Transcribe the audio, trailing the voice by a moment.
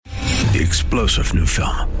The explosive new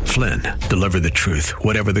film, Flynn, deliver the truth,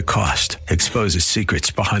 whatever the cost, exposes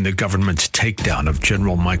secrets behind the government's takedown of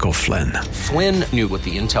General Michael Flynn. Flynn knew what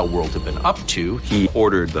the intel world had been up to. He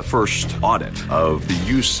ordered the first audit of the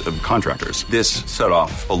use of contractors. This set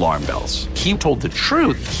off alarm bells. He told the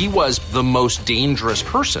truth. He was the most dangerous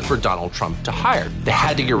person for Donald Trump to hire. They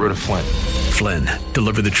had to get rid of Flynn. Flynn,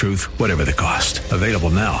 deliver the truth, whatever the cost. Available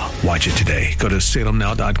now. Watch it today. Go to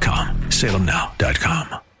salemnow.com.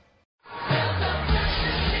 salemnow.com.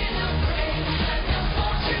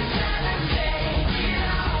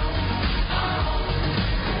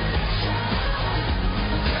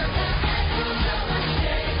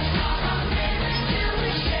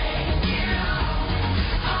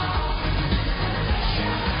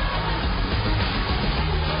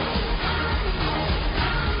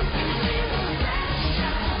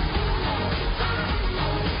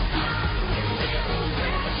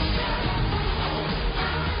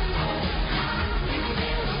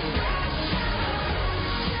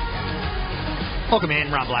 Welcome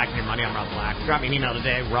in, Rob Black and your money. I'm Rob Black. Drop me an email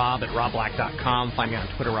today, rob@robblack.com. Find me on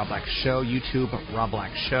Twitter, Rob Black Show, YouTube, Rob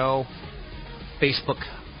Black Show, Facebook,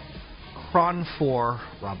 Cron4,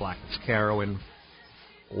 Rob Black is Carowin,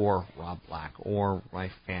 or Rob Black, or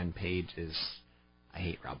my fan page is I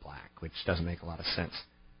Hate Rob Black, which doesn't make a lot of sense.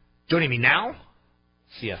 Joining me now,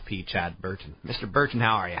 CFP Chad Burton. Mr. Burton,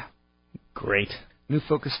 how are you? Great.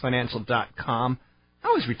 NewFocusFinancial.com.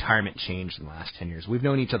 How has retirement changed in the last 10 years? We've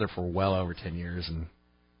known each other for well over 10 years, and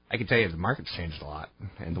I can tell you the market's changed a lot,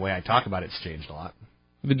 and the way I talk about it's changed a lot.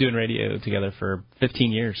 We've been doing radio together for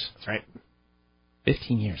 15 years. That's right.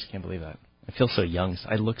 15 years. Can't believe that. I feel so young.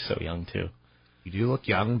 I look so young, too. You do look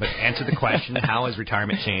young, but answer the question, how has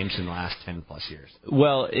retirement changed in the last 10-plus years?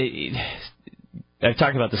 Well, I've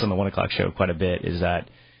talked about this on the 1 o'clock show quite a bit, is that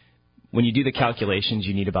when you do the calculations,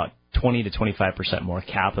 you need about 20 to 25% more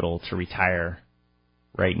capital to retire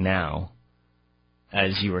right now,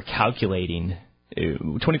 as you were calculating,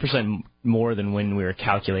 20% more than when we were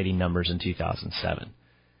calculating numbers in 2007.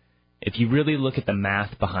 If you really look at the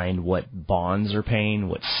math behind what bonds are paying,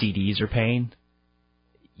 what CDs are paying,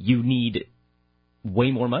 you need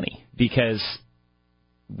way more money, because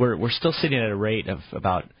we're still sitting at a rate of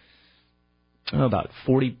about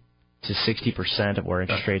 40 to 60% of where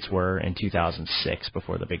interest rates were in 2006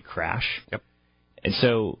 before the big crash. Yep. And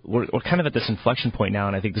so we're kind of at this inflection point now,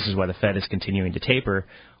 and I think this is why the Fed is continuing to taper,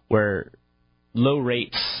 where low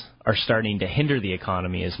rates are starting to hinder the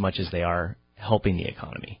economy as much as they are helping the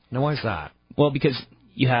economy. Now, why is that? Well, because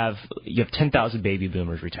you have 10,000 baby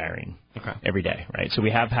boomers retiring every day, right? So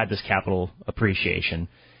we have had this capital appreciation,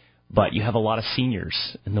 but you have a lot of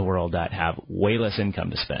seniors in the world that have way less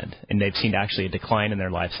income to spend, and they've seen actually a decline in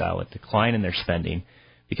their lifestyle, a decline in their spending,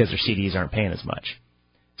 because their CDs aren't paying as much.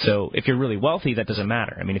 So if you're really wealthy, that doesn't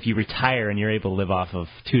matter. I mean, if you retire and you're able to live off of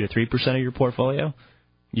 2 to 3% of your portfolio,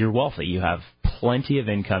 you're wealthy. You have plenty of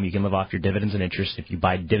income. You can live off your dividends and interest. If you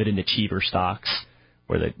buy dividend-achiever stocks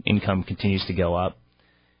where the income continues to go up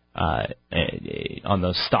on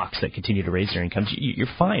those stocks that continue to raise their incomes, you're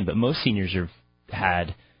fine. But most seniors have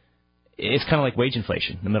had – it's kind of like wage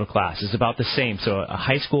inflation. The middle class is about the same. So a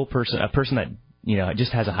high school person, a person that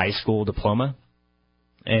just has a high school diploma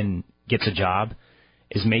and gets a job,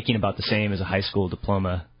 is making about the same as a high school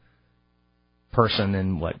diploma person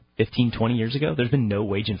in, 15, 20 years ago? There's been no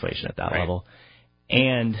wage inflation at that level,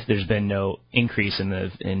 and there's been no increase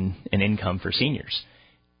in income for seniors.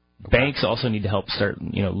 Okay. Banks also need to help start,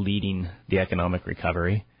 leading the economic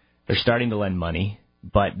recovery. They're starting to lend money,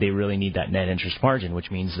 but they really need that net interest margin,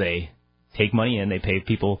 which means they take money in, they pay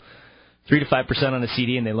people 3 to 5% on a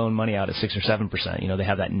CD, and they loan money out at 6 or 7%. They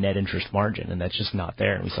have that net interest margin, and that's just not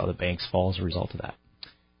there, and we saw the banks fall as a result of that.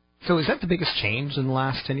 So is that the biggest change in the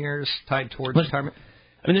last 10 years tied towards retirement?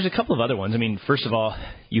 I mean, there's a couple of other ones. I mean, first of all,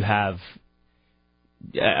 you have,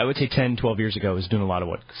 I would say 10, 12 years ago, was doing a lot of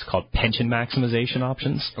what's called pension maximization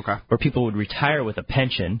options, where people would retire with a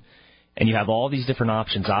pension, and you have all these different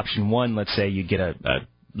options. Option one, let's say you get a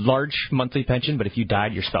large monthly pension, but if you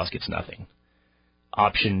died, your spouse gets nothing.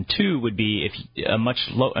 Option two would be a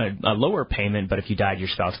lower payment, but if you died, your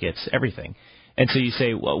spouse gets everything. And so you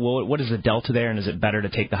say, well, what is the delta there, and is it better to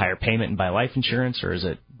take the higher payment and buy life insurance, or is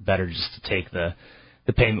it better just to take the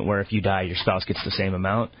payment where if you die, your spouse gets the same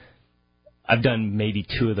amount? I've done maybe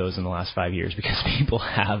 2 of those in the last 5 years because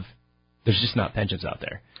there's just not pensions out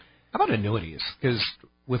there. How about annuities? Because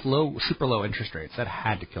with super low interest rates, that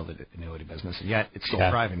had to kill the annuity business, and yet it's still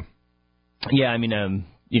thriving. Yeah, I mean,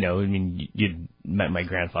 you met my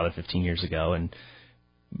grandfather 15 years ago, and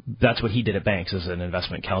that's what he did at banks as an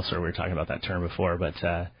investment counselor. We were talking about that term before, but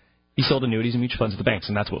He sold annuities and mutual funds at the banks,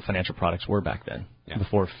 and that's what financial products were back then,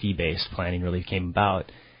 before fee-based planning really came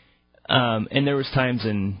about. And there was times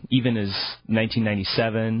even as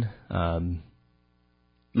 1997,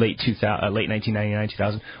 late 1999,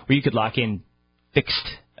 2000, where you could lock in fixed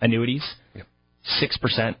annuities,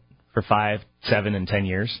 6% for 5, 7, and 10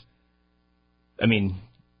 years. I mean,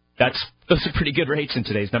 those are pretty good rates in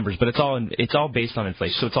today's numbers, but it's all based on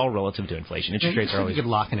inflation, so it's all relative to inflation. Interest rates are always. You could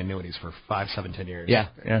lock in annuities for 5, 7, 10 years. Yeah.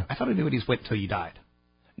 I thought annuities went till you died.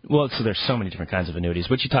 Well, so there's so many different kinds of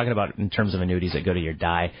annuities. What you're talking about in terms of annuities that go to your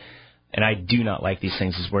die, and I do not like these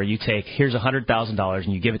things, is where you take, here's $100,000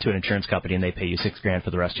 and you give it to an insurance company and they pay you $6,000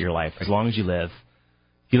 for the rest of your life, as long as you live.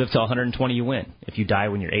 If you live till 120, you win. If you die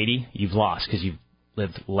when you're 80, you've lost because you've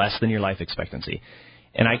lived less than your life expectancy.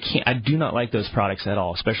 And I do not like those products at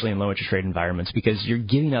all, especially in low interest rate environments, because you're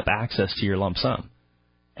giving up access to your lump sum.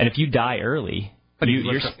 And if you die early, but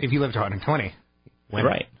if you live to 120, win.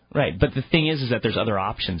 Right. But the thing is that there's other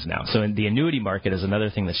options now. So in the annuity market is another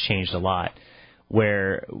thing that's changed a lot,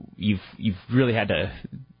 where you've really had to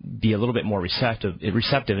be a little bit more receptive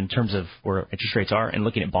in terms of where interest rates are and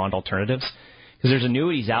looking at bond alternatives. Because there's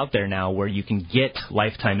annuities out there now where you can get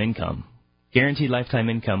lifetime income, guaranteed lifetime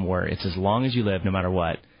income, where it's as long as you live, no matter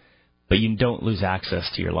what, but you don't lose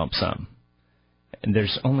access to your lump sum. And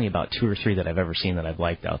there's only about 2 or 3 that I've ever seen that I've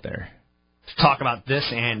liked out there. To talk about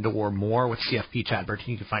this and or more with CFP Chad Burton,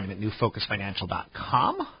 you can find him at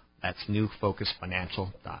newfocusfinancial.com. That's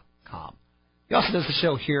newfocusfinancial.com. He also does the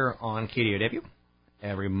show here on KDOW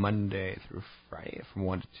every Monday through Friday from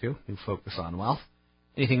 1 to 2, New Focus on Wealth.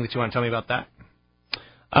 Anything that you want to tell me about that?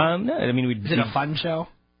 No, I mean, is it a fun show?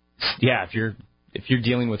 Yeah, if you're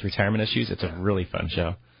dealing with retirement issues, it's a really fun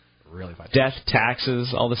show. Really fun. Death,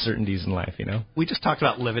 taxes, all the certainties in life, you know. We just talked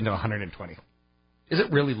about living to 120. Is it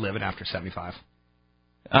really living after 75?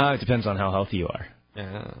 It depends on how healthy you are.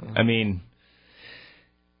 I mean,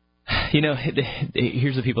 you know,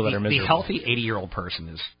 here's the people that are miserable. The healthy 80-year-old person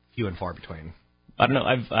is few and far between. I don't know.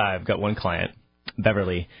 I've got one client,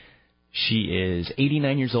 Beverly. She is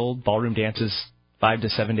 89 years old, ballroom dances 5 to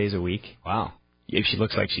 7 days a week. Wow. She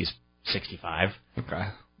looks like she's 65. Okay.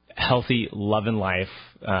 Healthy, loving life.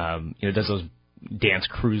 Does those dance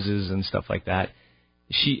cruises and stuff like that.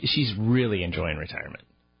 She's really enjoying retirement.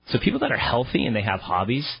 So people that are healthy and they have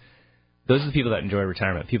hobbies, those are the people that enjoy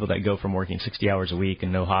retirement. People that go from working 60 hours a week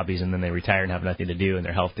and no hobbies and then they retire and have nothing to do and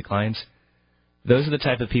their health declines. Those are the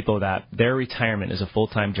type of people that their retirement is a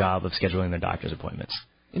full-time job of scheduling their doctor's appointments.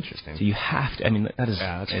 Interesting. So you have to,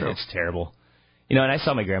 that's true. It's terrible. You know, and I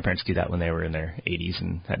saw my grandparents do that when they were in their 80s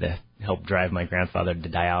and had to help drive my grandfather to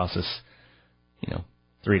dialysis,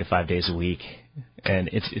 3 to 5 days a week. And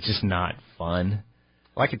it's just not fun.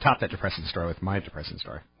 Well, I could top that depressing story with my depressing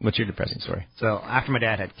story. What's your depressing story? So after my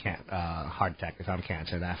dad had heart attack, they found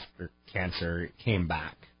cancer, and after cancer, it came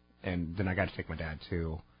back. And then I got to take my dad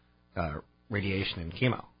to radiation and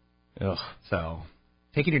chemo. Ugh. So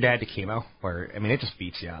taking your dad to chemo, it just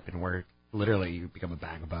beats you up, and where literally you become a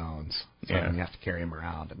bag of bones. So you have to carry him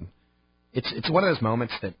around. And it's one of those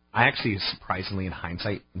moments that I actually surprisingly, in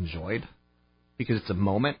hindsight, enjoyed, because it's a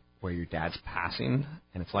moment where your dad's passing,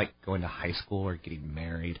 and it's like going to high school or getting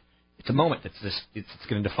married. It's a moment it's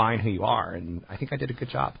going to define who you are, and I think I did a good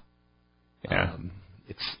job. Yeah.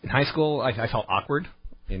 It's in high school. I felt awkward.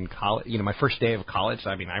 In college, my first day of college.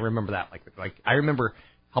 I remember that. Like I remember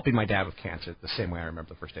helping my dad with cancer the same way I remember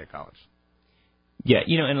the first day of college. Yeah,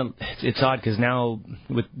 and it's odd because now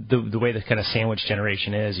with the way the kind of sandwich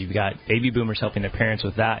generation is, you've got baby boomers helping their parents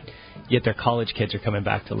with that, yet their college kids are coming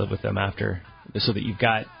back to live with them after, so that you've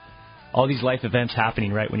got all these life events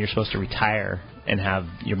happening right when you're supposed to retire and have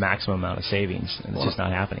your maximum amount of savings, and it's just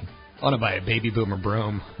not happening. I want to buy a baby boomer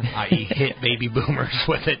broom, i.e. hit baby boomers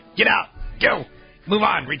with it. Get out, go, move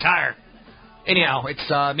on, retire. Anyhow, it's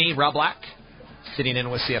me, Rob Black, sitting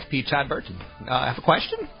in with CFP Chad Burton. Have a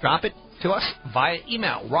question? Drop it to us via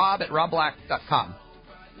email, rob@robblack.com.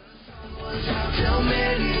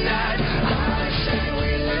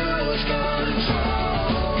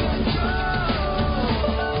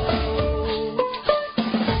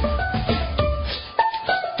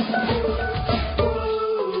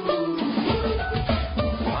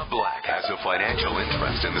 Financial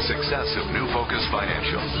interest in the success of New Focus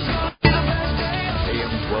Financial.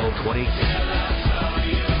 AM 1220.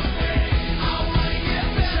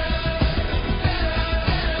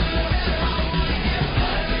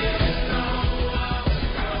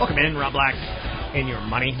 Welcome in, Rob Black, and your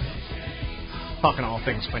money. Talking all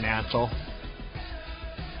things financial.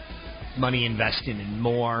 Money, investing, and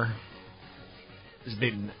more. There's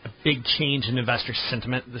been a big change in investor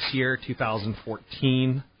sentiment this year,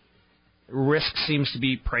 2014. risk seems to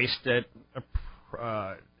be priced at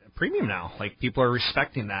a premium now. Like, people are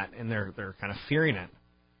respecting that, and they're kind of fearing it.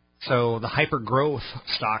 So the hyper-growth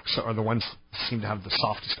stocks are the ones that seem to have the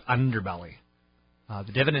softest underbelly.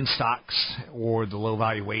 The dividend stocks or the low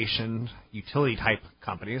valuation utility-type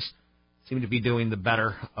companies seem to be doing the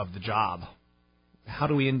better of the job. How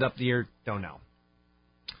do we end up the year? Don't know.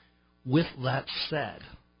 With that said,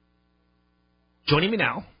 joining me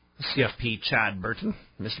now, CFP Chad Burton.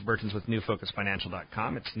 Mr. Burton's with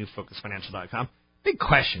NewFocusFinancial.com. It's NewFocusFinancial.com. Big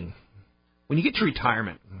question. When you get to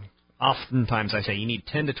retirement, oftentimes I say you need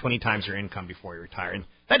 10 to 20 times your income before you retire. And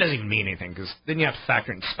that doesn't even mean anything, because then you have to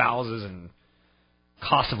factor in spouses and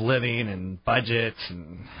cost of living and budgets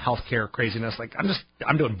and healthcare craziness. Like,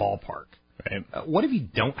 I'm doing ballpark. Right. What if you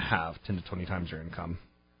don't have 10 to 20 times your income?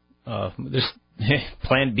 There's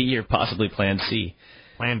Plan B or possibly Plan C.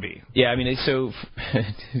 Plan B. Yeah, I mean, so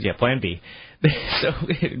yeah, Plan B. So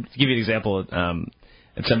to give you an example,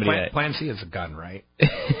 and somebody Plan C is a gun, right?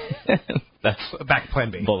 That's back to Plan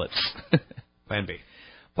B. Bullets. Plan B.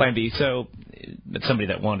 Plan B. So it's somebody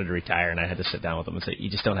that wanted to retire, and I had to sit down with them and say, you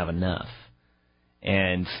just don't have enough.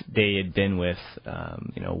 And they had been with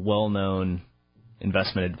well-known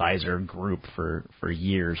investment advisor group for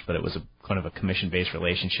years, but it was a kind of a commission-based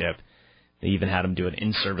relationship. They even had them do an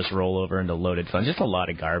in-service rollover into loaded funds, just a lot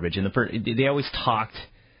of garbage. And they always talked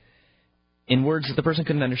in words that the person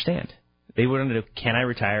couldn't understand. They wanted to know, can I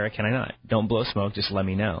retire or can I not? Don't blow smoke, just let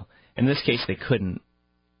me know. In this case, they couldn't,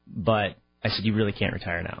 but I said, you really can't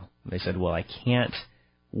retire now. And they said, well, I can't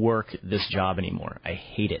work this job anymore. I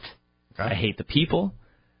hate it. Okay. I hate the people.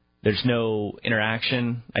 There's no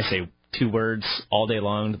interaction. I say 2 words all day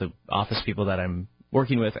long to the office people that I'm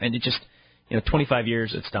working with, and it just, 25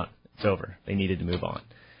 years, it's done. It's over. They needed to move on.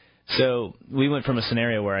 So we went from a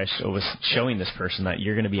scenario where I was showing this person that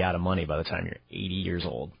you're going to be out of money by the time you're 80 years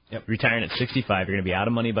old. Yep. Retiring at 65, you're going to be out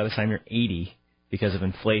of money by the time you're 80 because of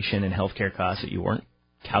inflation and healthcare costs that you weren't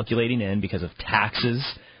calculating in, because of taxes.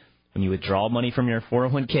 When you withdraw money from your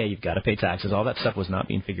 401k, you've got to pay taxes. All that stuff was not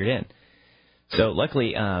being figured in. So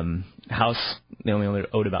luckily, house, they only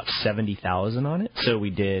owed about $70,000 on it. So we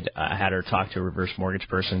did. I had her talk to a reverse mortgage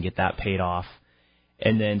person, get that paid off,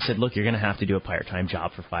 and then said, "Look, you're going to have to do a part-time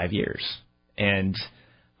job for 5 years." And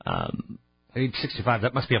age 65.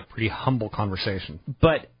 That must be a pretty humble conversation.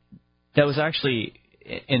 But that was actually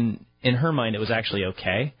in her mind, it was actually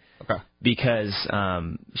okay. Okay. Because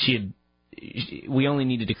we only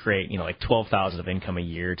needed to create, like $12,000 of income a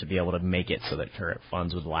year to be able to make it so that her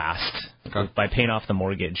funds would last. Okay. By paying off the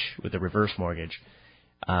mortgage with a reverse mortgage,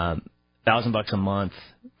 $1,000 a month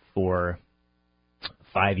for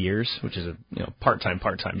 5 years, which is a part-time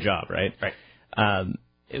job, right? Right.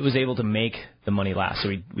 It was able to make the money last. So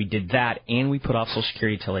we did that, and we put off Social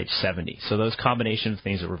Security till age 70. So those combination of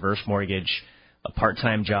things, a reverse mortgage, a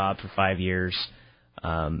part-time job for 5 years,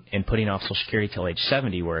 and putting off Social Security till age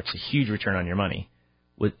 70, where it's a huge return on your money,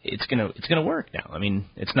 it's gonna work now. I mean,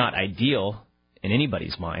 it's not ideal in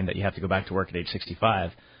anybody's mind that you have to go back to work at age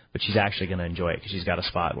 65, but she's actually going to enjoy it because she's got a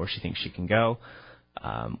spot where she thinks she can go,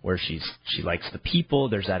 where she likes the people.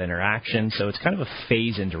 There's that interaction, so it's kind of a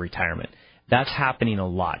phase into retirement. That's happening a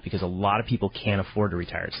lot because a lot of people can't afford to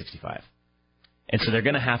retire at 65, and so they're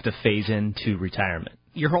going to have to phase into retirement.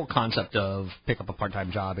 Your whole concept of pick up a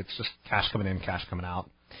part-time job, it's just cash coming in, cash coming out.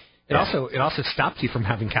 It also stops you from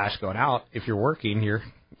having cash going out. If you're working, you're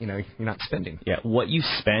not spending. Yeah, what you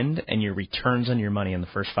spend and your returns on your money in the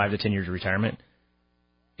first 5 to 10 years of retirement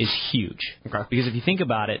is huge. Okay. Because if you think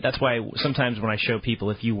about it, that's why sometimes when I show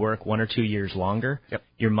people, if you work 1 or 2 years longer, yep,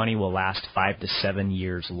 your money will last 5 to 7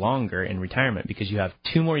 years longer in retirement because you have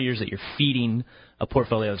 2 more years that you're feeding a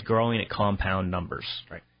portfolio that's growing at compound numbers.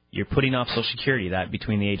 Right. You're putting off Social Security, that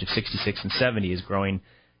between the age of 66 and 70 is growing.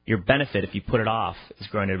 Your benefit, if you put it off, is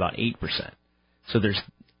growing at about 8%. So there's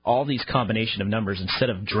all these combination of numbers. Instead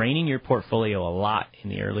of draining your portfolio a lot in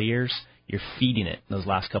the early years, you're feeding it in those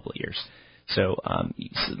last couple of years. So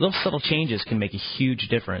little subtle changes can make a huge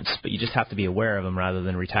difference, but you just have to be aware of them rather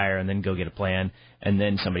than retire and then go get a plan, and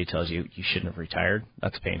then somebody tells you you shouldn't have retired.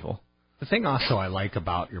 That's painful. The thing also I like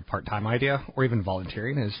about your part-time idea, or even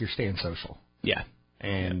volunteering, is you're staying social. Yeah.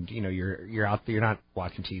 And, you're out there, you're not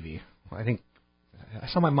watching TV. I think I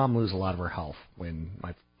saw my mom lose a lot of her health when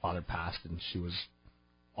my father passed, and she was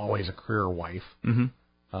always a career wife.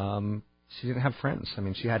 Mm-hmm. She didn't have friends. I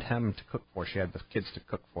mean, she had him to cook for. She had the kids to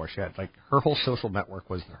cook for. She had, her whole social network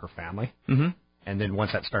was her family. Mm-hmm. And then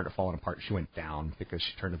once that started falling apart, she went down because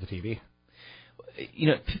she turned to the TV.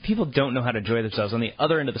 People don't know how to enjoy themselves. On the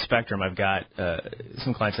other end of the spectrum, I've got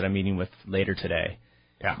some clients that I'm meeting with later today.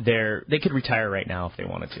 Yeah. They could retire right now if they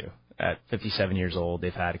wanted to. at 57 years old.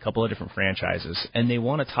 They've had a couple of different franchises, and they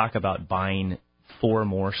want to talk about buying 4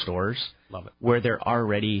 more stores. Love it. Where they're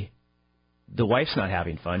already, the wife's not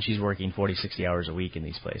having fun. She's working 40, 60 hours a week in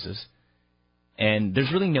these places. And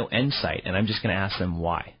there's really no end sight, and I'm just going to ask them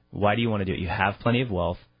why. Why do you want to do it? You have plenty of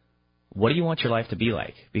wealth. What do you want your life to be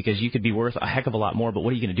like? Because you could be worth a heck of a lot more, but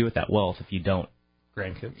what are you going to do with that wealth if you don't?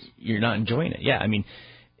 Grandkids. You're not enjoying it. Yeah, I mean,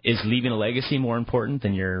 is leaving a legacy more important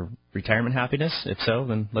than your retirement happiness? If so,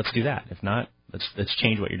 then let's do that. If not, let's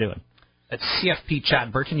change what you're doing. That's CFP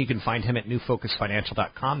Chad Burton. You can find him at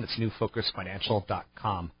newfocusfinancial.com. That's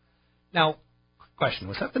newfocusfinancial.com. Now, quick question.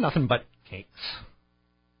 Was that the Nothing But Cakes?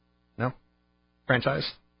 No? Franchise?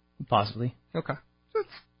 Possibly. Okay.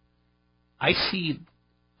 I see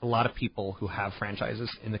a lot of people who have franchises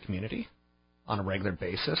in the community on a regular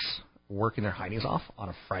basis working their heinies off on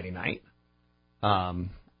a Friday night.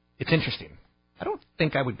 It's interesting. I don't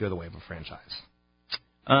think I would go the way of a franchise.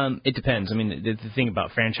 It depends. I mean, the thing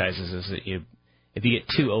about franchises is that if you get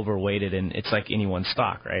too overweighted, and it's like any one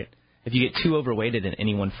stock, right? If you get too overweighted in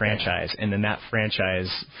any one franchise, and then that franchise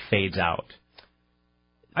fades out,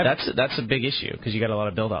 that's a big issue because you got a lot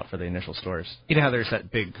of build out for the initial stores. You know how there's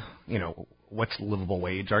that big, what's livable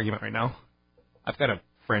wage argument right now? I've got a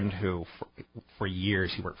friend who, for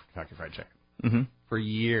years, he worked for Kentucky Fried Chicken. Mm-hmm. For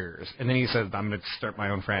years. And then he said, I'm going to start my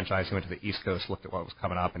own franchise. He went to the East Coast, looked at what was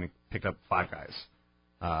coming up, and he picked up Five Guys.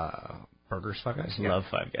 Burgers, Five Guys? Yeah. Love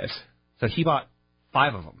Five Guys. So he bought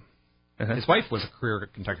 5 of them. Uh-huh. His wife was a career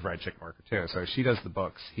Kentucky Fried Chicken worker, too. So she does the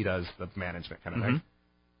books. He does the management kind of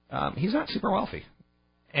thing. He's not super wealthy.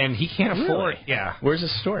 And he can't afford... Really? Yeah. Where's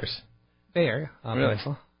his stores? Bay Area. Really?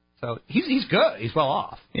 So he's good. He's well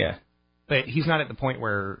off. Yeah. But he's not at the point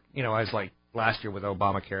where, I was like, last year with the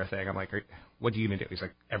Obamacare thing, I'm like, what do you even do? He's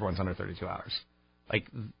like, everyone's under 32 hours. Like,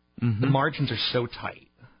 the margins are so tight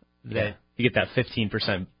that... You get that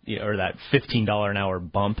 15% or that $15 an hour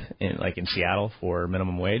bump in Seattle for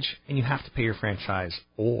minimum wage. And you have to pay your franchise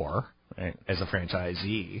as a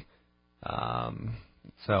franchisee.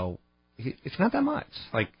 So it's not that much.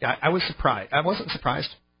 Like, I was surprised. I wasn't surprised.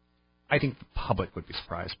 I think the public would be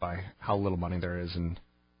surprised by how little money there is in,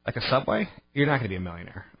 like, a Subway. You're not going to be a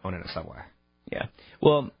millionaire owning a Subway. Yeah.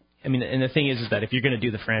 Well, I mean, and the thing is that if you're going to do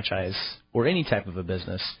the franchise or any type of a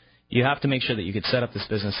business, you have to make sure that you could set up this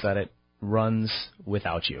business that it runs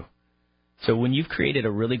without you. So when you've created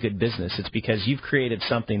a really good business, it's because you've created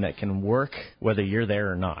something that can work whether you're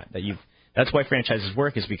there or not. That's why franchises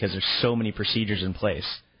work, is because there's so many procedures in place.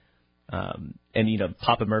 And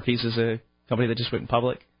Papa Murphy's is a company that just went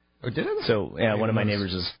public. Oh, did it? So yeah, one of my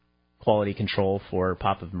neighbors is quality control for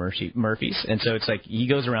Papa Murphy's, and so it's like he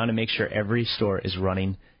goes around and makes sure every store is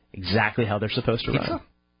running exactly how they're supposed to run.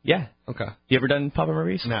 Yeah. Okay. You ever done Papa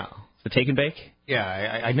Murphy's? No. The take and bake? Yeah,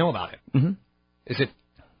 I know about it. Mm-hmm. Is it?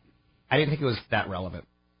 I didn't think it was that relevant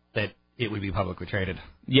that it would be publicly traded.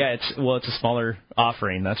 Yeah, it's a smaller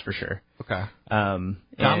offering, that's for sure. Okay.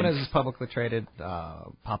 Domino's is publicly traded.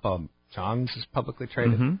 Papa John's is publicly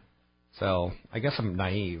traded. Mm-hmm. So I guess I'm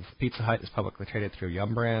naive. Pizza Hut is publicly traded through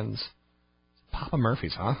Yum Brands. Papa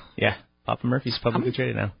Murphy's, huh? Yeah, Papa Murphy's publicly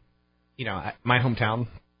traded now. At my hometown,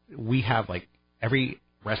 we have every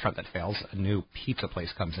restaurant that fails, a new pizza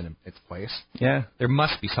place comes in its place. Yeah. There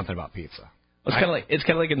must be something about pizza. Well, it's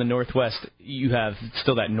kind of like in the Northwest, you have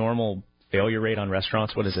still that normal failure rate on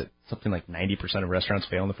restaurants. What is it? Something like 90% of restaurants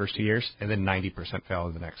fail in the first 2 years. And then 90% fail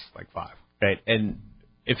in the next 5. Right. And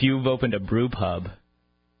if you've opened a brew pub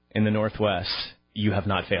in the Northwest, you have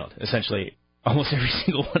not failed. Essentially, almost every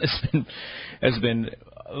single one has been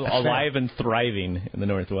alive and thriving in the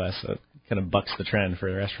Northwest. So it kind of bucks the trend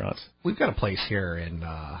for the restaurants. We've got a place here in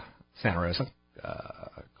Santa Rosa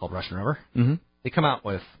called Russian River. Mm-hmm. They come out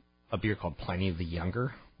with a beer called Pliny the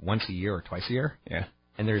Younger once a year or twice a year. Yeah.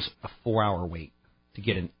 And there's a 4-hour wait to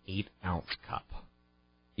get an 8-ounce cup.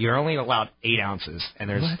 You're only allowed 8 ounces, and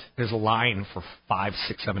there's a line for 5,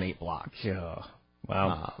 6, 7, 8 blocks. Yeah.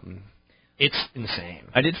 Wow. It's insane.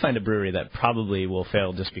 I did find a brewery that probably will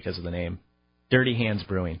fail just because of the name. Dirty Hands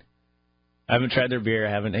Brewing. I haven't tried their beer.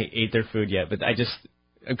 I haven't ate their food yet, but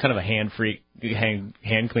I'm kind of a hand freak,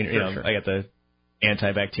 hand cleaner. Sure. I got the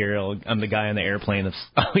antibacterial. I'm the guy on the airplane that's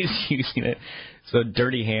always using it. So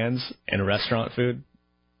dirty hands and restaurant food,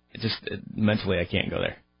 mentally I can't go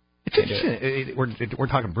there. It's interesting. We're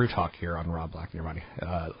talking Brew Talk here on Rob Black and Your Money.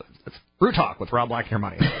 It's Brew Talk with Rob Black and Your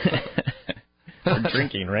Money. We're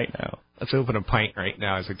drinking right now. Let's open a pint right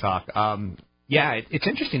now as we talk. It's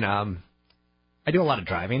interesting. I do a lot of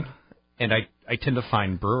driving, and I tend to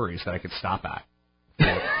find breweries that I could stop at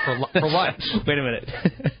for lunch. Wait a minute.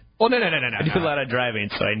 Oh, no. I do a lot of driving,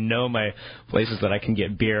 so I know my places that I can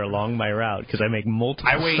get beer along my route because I make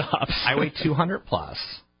multiple stops. I weigh 200 plus.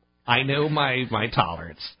 I know my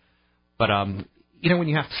tolerance. But, when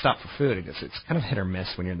you have to stop for food, it's kind of hit or miss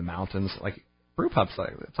when you're in the mountains. Like, brew pubs,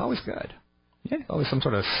 it's always good. Yeah, always some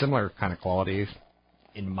sort of similar kind of quality,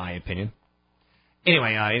 in my opinion.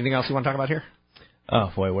 Anyway, anything else you want to talk about here?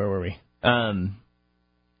 Oh, boy, where were we?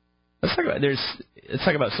 Let's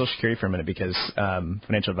talk about Social Security for a minute because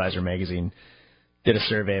Financial Advisor magazine did a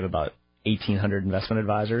survey of about 1,800 investment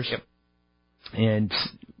advisors. Yep. And,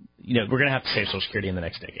 we're going to have to save Social Security in the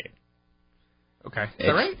next decade. Okay. Is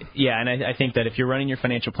that right? Yeah, and I think that if you're running your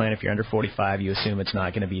financial plan, if you're under 45, you assume it's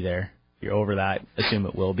not going to be there. If you're over that, assume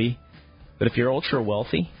it will be. But if you're ultra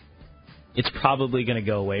wealthy, it's probably going to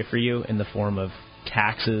go away for you in the form of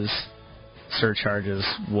taxes, surcharges,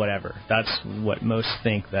 whatever. That's what most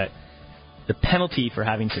think, that the penalty for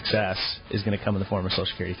having success is going to come in the form of Social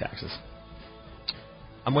Security taxes.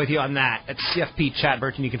 I'm with you on that. That's CFP Chad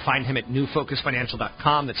Burton. You can find him at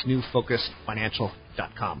newfocusfinancial.com. That's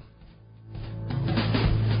newfocusfinancial.com.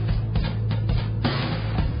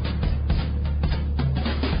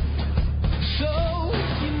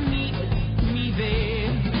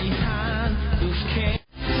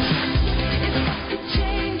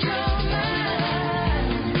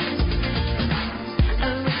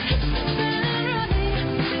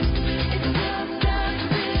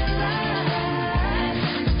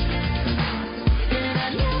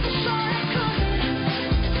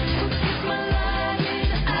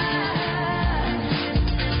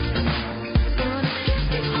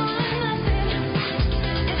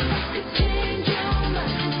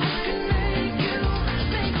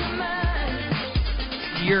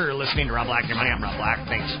 You're listening to Rob Black and Your Money. I'm Rob Black.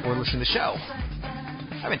 Thanks for listening to the show.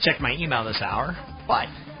 I haven't checked my email this hour, but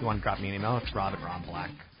if you want to drop me an email, it's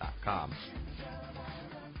rob@robblack.com.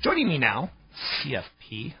 Joining me now,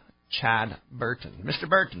 CFP Chad Burton. Mr.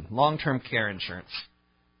 Burton, long-term care insurance.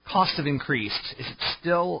 Costs have increased. Is it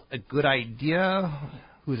still a good idea?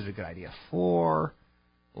 Who's it a good idea for?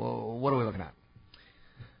 Well, what are we looking at?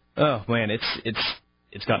 Oh, man,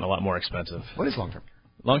 it's gotten a lot more expensive. What is long-term care?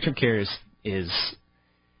 Long-term care is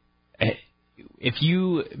if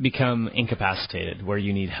you become incapacitated, where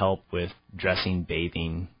you need help with dressing,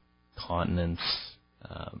 bathing, continence,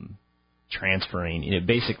 transferring,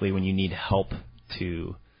 basically when you need help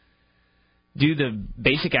to do the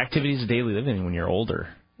basic activities of daily living when you're older,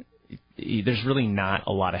 there's really not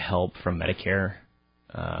a lot of help from Medicare.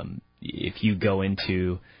 If you go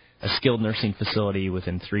into a skilled nursing facility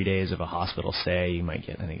within 3 days of a hospital stay, you might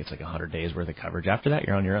get, I think it's like 100 days worth of coverage. After that,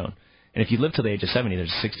 you're on your own. And if you live till the age of 70,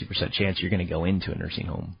 there's a 60% chance you're going to go into a nursing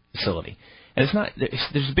home facility. And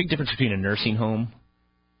there's a big difference between a nursing home,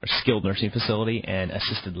 a skilled nursing facility, and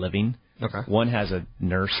assisted living. Okay. One has a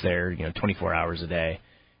nurse there, 24 hours a day.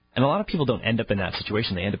 And a lot of people don't end up in that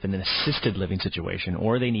situation. They end up in an assisted living situation,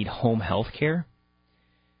 or they need home health care.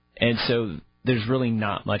 And so there's really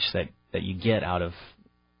not much that you get out of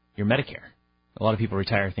your Medicare. A lot of people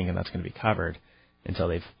retire thinking that's going to be covered until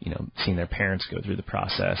they've, seen their parents go through the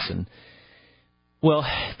process. And, well,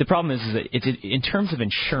 the problem is that it's in terms of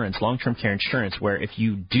insurance, long-term care insurance, where if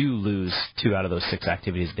you do lose 2 out of those 6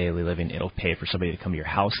 activities of daily living, it'll pay for somebody to come to your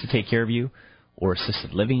house to take care of you, or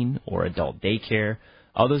assisted living, or adult daycare.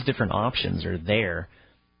 All those different options are there,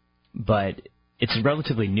 but it's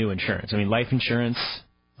relatively new insurance. I mean, life insurance,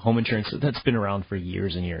 home insurance, that's been around for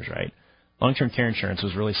years and years, right? Long-term care insurance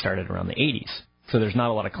was really started around the 80s. So there's not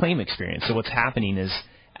a lot of claim experience. So what's happening is,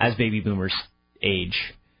 as baby boomers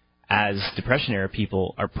age, as Depression-era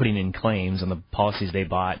people are putting in claims on the policies they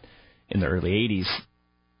bought in the early 80s,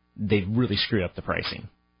 they've really screwed up the pricing.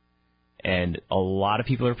 And a lot of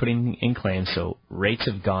people are putting in claims, so rates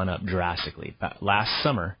have gone up drastically. Last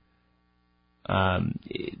summer,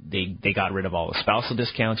 they got rid of all the spousal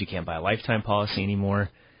discounts. You can't buy a lifetime policy anymore.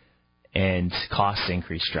 And costs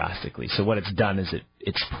increased drastically. So what it's done is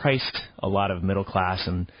it's priced a lot of middle class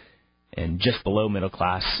and just below middle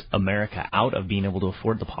class America out of being able to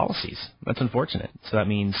afford the policies. That's unfortunate. So that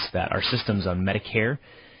means that our systems on Medicare,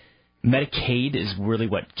 Medicaid is really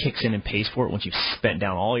what kicks in and pays for it once you've spent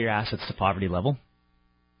down all your assets to poverty level.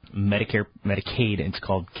 Medicaid, it's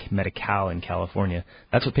called Medi-Cal in California.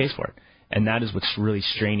 That's what pays for it. And that is what's really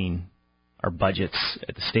straining our budgets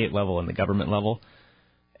at the state level and the government level.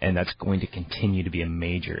 And that's going to continue to be a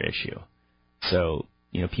major issue. So,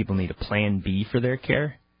 people need a plan B for their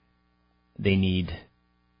care. They need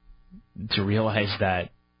to realize that,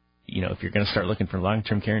 if you're going to start looking for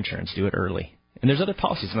long-term care insurance, do it early. And there's other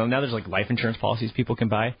policies. Now there's like life insurance policies people can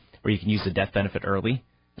buy where you can use the death benefit early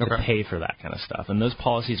to pay for that kind of stuff. And those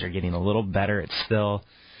policies are getting a little better. It's still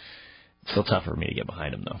Still tough for me to get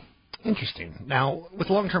behind them, though. Interesting. Now, with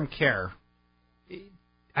long-term care,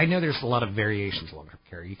 I know there's a lot of variations of long-term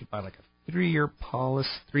care. You could buy like a 3-year policy,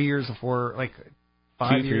 3 years before, like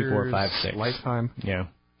 5 2, years, 3, 4, 5, 6. lifetime. Yeah,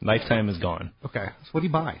 lifetime is gone. Okay, so what do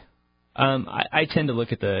you buy? I tend to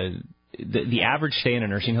look at the average stay in a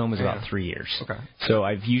nursing home is about 3 years. Okay. So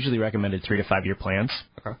I've usually recommended 3 to 5 year plans.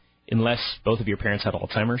 Okay. Unless both of your parents have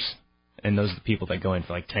Alzheimer's, and those are the people that go in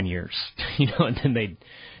for like 10 years, and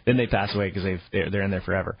then they pass away because they're in there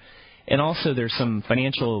forever. And also there's some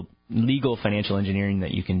legal financial engineering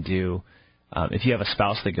that you can do if you have a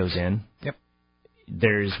spouse that goes in. Yep.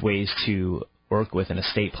 There's ways to work with an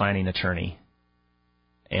estate planning attorney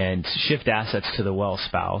and shift assets to the well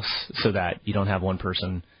spouse so that you don't have one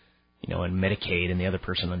person, in Medicaid and the other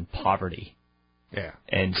person in poverty. Yeah.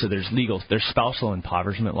 And so there's spousal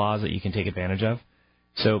impoverishment laws that you can take advantage of.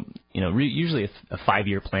 So, usually a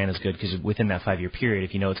 5-year plan is good because within that 5-year period,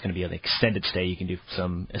 if you know it's going to be an extended stay, you can do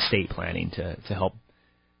some estate planning to help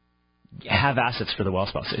have assets for the well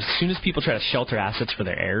spouse. As soon as people try to shelter assets for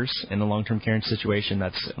their heirs in a long-term care situation,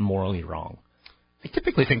 that's morally wrong. I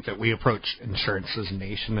typically think that we approach insurance as a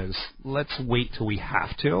nation as let's wait till we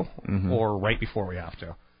have to or right before we have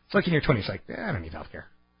to. It's like in your 20s, like, I don't need health care.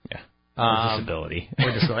 Yeah. Or disability.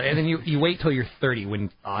 And then you wait till you're 30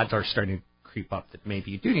 when odds are starting to creep up that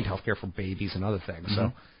maybe you do need health care for babies and other things.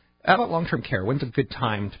 So how about long-term care? When's a good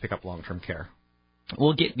time to pick up long-term care?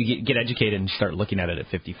 Well, get educated and start looking at it at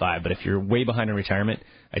 55. But if you're way behind in retirement,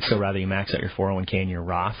 I'd still rather you max out your 401k and your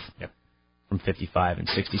Roth from 55 and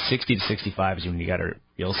 60. 60 to 65 is when you got to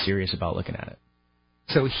real serious about looking at it.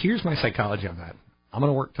 So here's my psychology on that. I'm going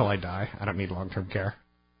to work till I die. I don't need long-term care.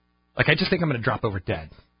 Like, I just think I'm going to drop over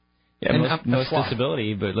dead. Yeah, most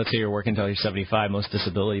disability, but let's say you're working until you're 75, most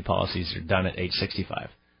disability policies are done at age 65.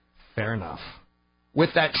 Fair enough.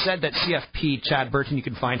 With that said, that CFP, Chad Burton, you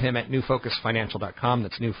can find him at newfocusfinancial.com.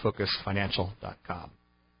 That's newfocusfinancial.com.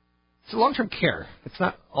 So long-term care, it's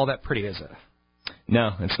not all that pretty, is it?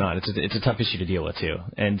 No, it's not. It's a tough issue to deal with, too.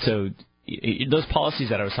 And so those policies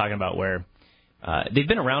that I was talking about where they've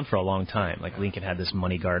been around for a long time, like Lincoln had this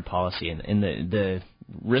Money Guard policy, and the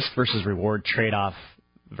risk versus reward trade-off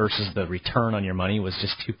versus the return on your money was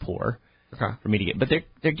just too poor for me to get. But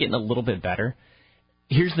they're getting a little bit better.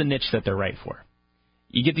 Here's the niche that they're right for.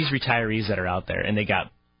 You get these retirees that are out there, and they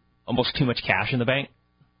got almost too much cash in the bank.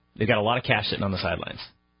 They've got a lot of cash sitting on the sidelines.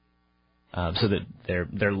 So that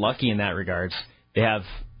they're lucky in that regards. They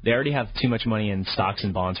already have too much money in stocks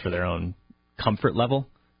and bonds for their own comfort level.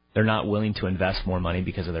 They're not willing to invest more money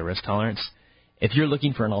because of their risk tolerance. If you're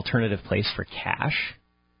looking for an alternative place for cash,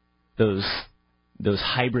 those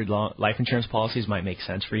hybrid life insurance policies might make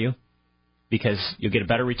sense for you because you'll get a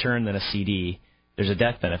better return than a CD. There's a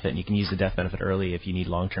death benefit, and you can use the death benefit early if you need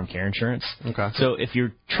long-term care insurance. Okay. So if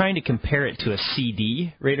you're trying to compare it to a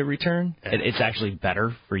CD rate of return, it's actually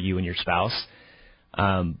better for you and your spouse.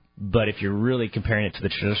 But if you're really comparing it to the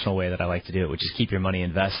traditional way that I like to do it, which is keep your money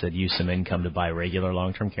invested, use some income to buy regular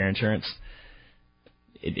long-term care insurance,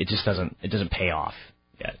 it just doesn't pay off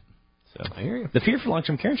yet. So I hear you. The fear for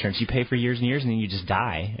long-term care insurance, you pay for years and years, and then you just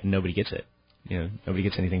die, and nobody gets it. Nobody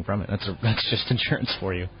gets anything from it. That's just insurance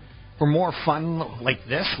for you. For more fun like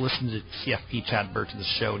this, listen to CFP Chad Burton's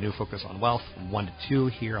show, New Focus on Wealth, from 1 to 2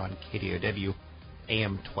 here on KDOW,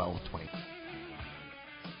 AM 1220.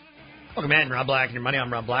 Welcome in, Rob Black and Your Money.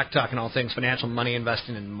 I'm Rob Black, talking all things financial, money,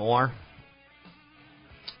 investing, and more.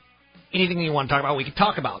 Anything you want to talk about, we can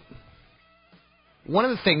talk about. One of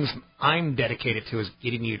the things I'm dedicated to is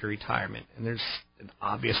getting you to retirement, and there's an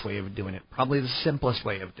obvious way of doing it. Probably the simplest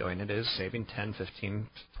way of doing it is saving 10, 15,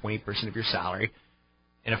 20% of your salary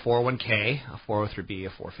in a 401k, a 403b,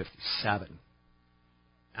 a 457.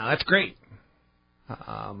 Now, that's great.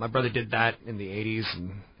 My brother did that in the 80s,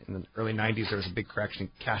 and in the early 90s, there was a big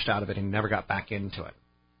correction. He cashed out of it and never got back into it.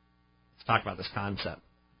 Let's talk about this concept.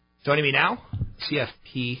 Joining me now,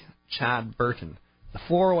 CFP Chad Burton. The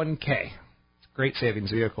 401k. It's a great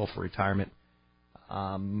savings vehicle for retirement.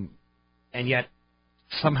 And yet,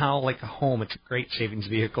 somehow, like a home, it's a great savings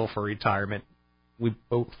vehicle for retirement. We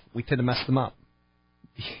tend to mess them up.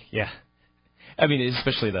 Yeah. I mean,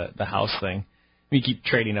 especially the house thing. You keep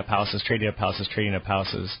trading up houses,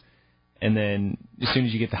 and then as soon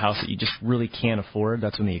as you get the house that you just really can't afford,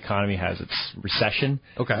 that's when the economy has its recession.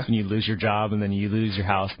 Okay. When you lose your job, and then you lose your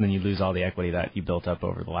house, and then you lose all the equity that you built up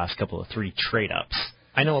over the last couple of 3 trade-ups.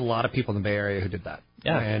 I know a lot of people in the Bay Area who did that.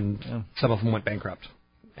 Yeah. And some of them went bankrupt.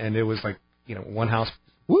 And it was like, one house,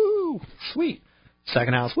 woo, sweet.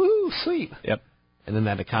 Second house, woo, sweet. Yep. And then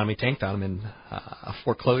that economy tanked on them in a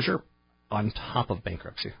foreclosure on top of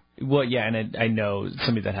bankruptcy. Well, yeah, and I know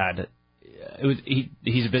somebody that had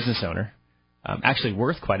he's a business owner, actually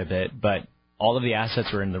worth quite a bit, but all of the assets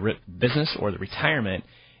were in the business or the retirement,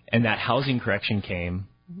 and that housing correction came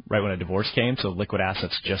right when a divorce came, so liquid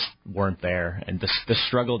assets just weren't there, and the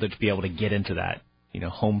struggle to be able to get into that,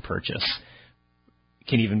 home purchase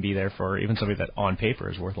can even be there for even somebody that on paper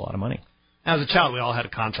is worth a lot of money. As a child, we all had a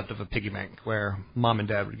concept of a piggy bank where mom and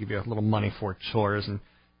dad would give you a little money for chores, and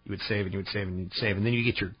you would save and you would save and you'd save, and then you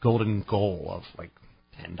get your golden goal of like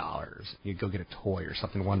 $10. You'd go get a toy or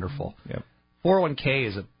something wonderful. Yep.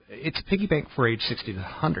 401k it's a piggy bank for age 60 to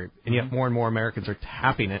 100, and yet more and more Americans are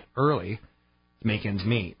tapping it early to make ends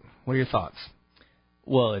meet. What are your thoughts?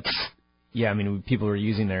 Well, people were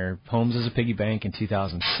using their homes as a piggy bank in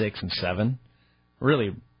 2006 and 2007.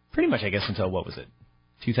 Really, pretty much, I guess, until,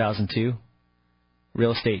 2002?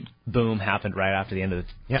 Real estate boom happened right after the end of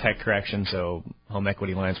the tech correction, so home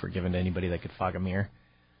equity lines were given to anybody that could fog a mirror.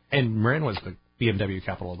 And Marin was the BMW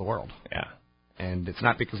capital of the world. Yeah. And it's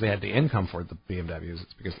not because they had the income for the BMWs,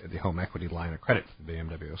 it's because they had the home equity line of credit for the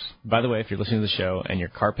BMWs. By the way, if you're listening to the show and your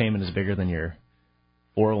car payment is bigger than your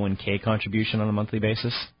 401k contribution on a monthly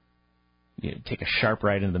basis, you take a sharp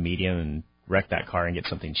right into the median and wreck that car and get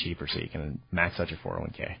something cheaper so you can max out your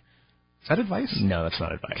 401k. Is that advice? No, that's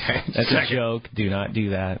not advice. Okay. That's a joke. Do not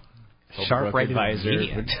do that. Sharp right advisor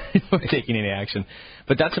for taking any action.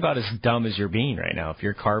 But that's about as dumb as you're being right now. If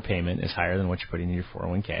your car payment is higher than what you're putting in your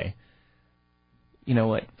 401k, you know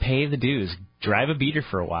what? Pay the dues. Drive a beater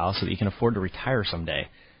for a while so that you can afford to retire someday.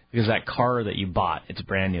 Because that car that you bought, it's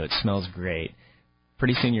brand new. It smells great.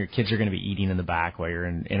 Pretty soon your kids are going to be eating in the back while you're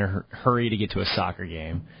in a hurry to get to a soccer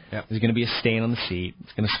game. Yep. There's going to be a stain on the seat.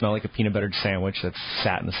 It's going to smell like a peanut buttered sandwich that's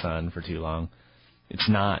sat in the sun for too long. It's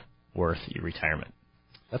not worth your retirement.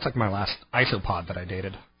 That's like my last isopod that I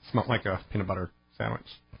dated. It smelled like a peanut butter sandwich.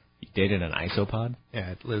 You dated an isopod?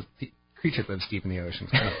 Yeah, the creature lives deep in the ocean.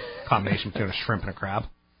 It's kind of a combination between a shrimp and a crab.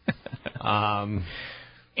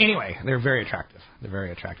 Anyway, they're very attractive. They're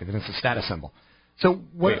very attractive, and it's a status symbol. So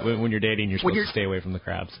when you're dating, you're supposed to stay away from the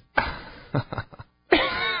crabs.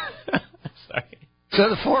 Sorry. So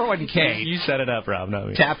the 401k. You set it up, Rob, not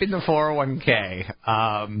me. Tapping the 401k.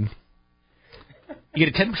 You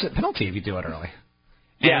get a 10% penalty if you do it early.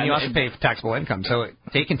 Yeah, and you also pay for taxable income. So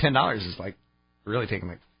taking $10 is like really taking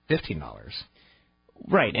like $15.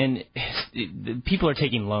 Right, and people are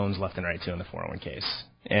taking loans left and right too in the 401ks.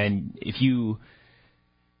 And if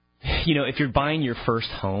if you're buying your first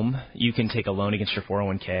home, you can take a loan against your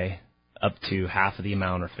 401k up to half of the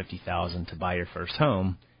amount or $50,000 to buy your first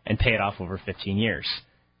home and pay it off over 15 years.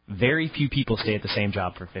 Very few people stay at the same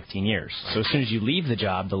job for 15 years. So as soon as you leave the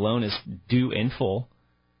job, the loan is due in full.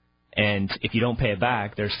 And if you don't pay it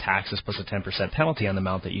back, there's taxes plus a 10% penalty on the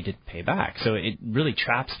amount that you didn't pay back. So it really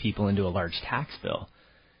traps people into a large tax bill.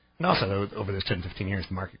 And also, over those 10, 15 years,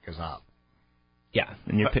 the market goes up. Yeah,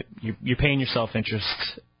 and you're paying yourself interest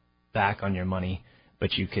back on your money,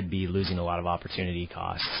 but you could be losing a lot of opportunity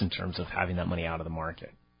costs in terms of having that money out of the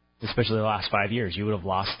market. Especially the last 5 years, you would have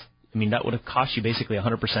lost. That would have cost you basically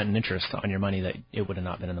 100% in interest on your money that it would have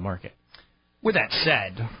not been in the market. With that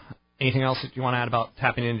said, anything else that you want to add about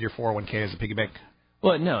tapping into your 401k as a piggy bank?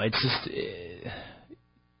 Well, no, it's just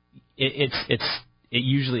it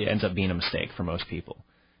usually ends up being a mistake for most people.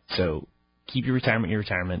 So keep your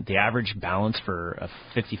retirement. The average balance for a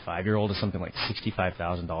 55-year-old is something like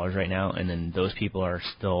 $65,000 right now, and then those people are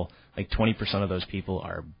still, like 20% of those people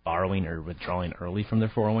are borrowing or withdrawing early from their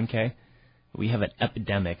 401k. We have an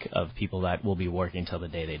epidemic of people that will be working until the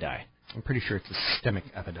day they die. I'm pretty sure it's a systemic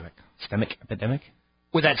epidemic. Systemic epidemic?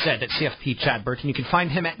 With that said, that's CFP Chad Burton. You can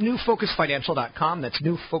find him at newfocusfinancial.com. That's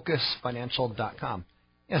newfocusfinancial.com.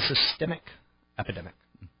 Yeah, systemic epidemic.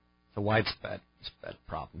 It's a widespread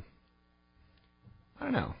problem. I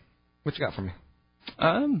don't know. What you got for me?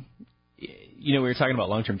 We were talking about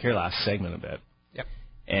long-term care last segment a bit. Yep.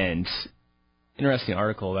 And interesting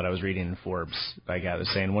article that I was reading in Forbes by a guy that was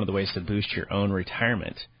saying one of the ways to boost your own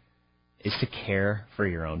retirement is to care for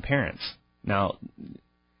your own parents. Now,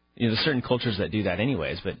 there's certain cultures that do that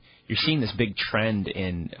anyways, but you're seeing this big trend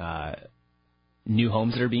in new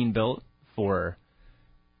homes that are being built for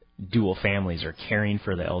dual families or caring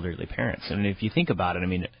for the elderly parents. And if you think about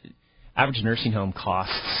it, average nursing home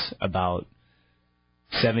costs about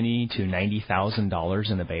 $70,000 to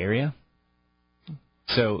 $90,000 in the Bay Area.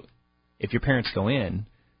 So if your parents go in,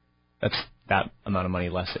 that's that amount of money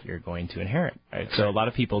less that you're going to inherit. Right? So a lot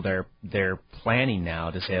of people, they're planning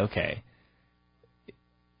now to say, okay,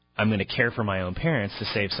 I'm going to care for my own parents to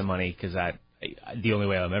save some money because the only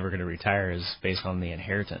way I'm ever going to retire is based on the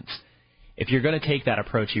inheritance. If you're going to take that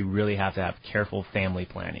approach, you really have to have careful family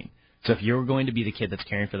planning. So if you're going to be the kid that's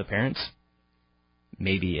caring for the parents,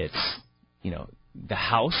 maybe it's the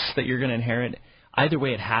house that you're going to inherit, either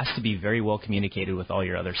way, it has to be very well communicated with all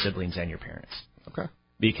your other siblings and your parents. Okay.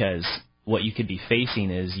 Because what you could be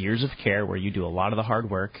facing is years of care where you do a lot of the hard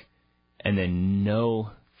work and then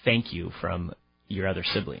no thank you from your other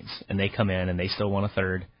siblings. And they come in and they still want a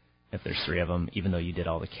third if there's 3 of them, even though you did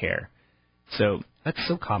all the care. So that's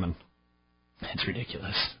so common. It's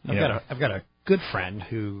ridiculous. I've got a good friend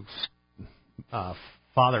whose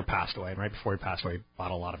father passed away, and right before he passed away, he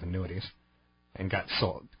bought a lot of annuities and got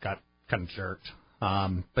kind of jerked.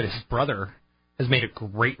 But his brother has made a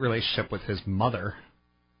great relationship with his mother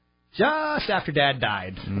just after Dad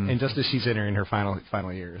died, and just as she's entering her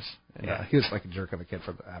final years. And, he was like a jerk of a kid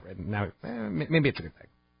for that. And now maybe it's a good thing.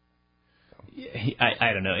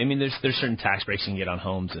 I don't know. I mean, there's certain tax breaks you can get on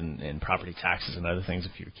homes and property taxes and other things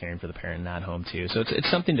if you're caring for the parent in that home too. So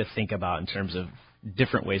it's something to think about in terms of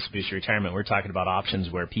different ways to boost your retirement. We're talking about options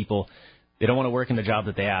where people, they don't want to work in the job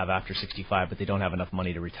that they have after 65, but they don't have enough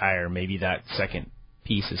money to retire. Maybe that second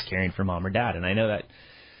piece is caring for mom or dad. And I know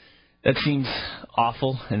that seems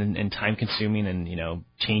awful and time-consuming and,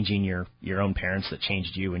 changing your own parents that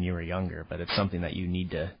changed you when you were younger. But it's something that you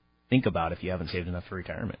need to think about if you haven't saved enough for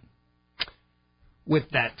retirement.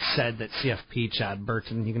 With that said, that CFP, Chad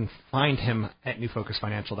Burton, you can find him at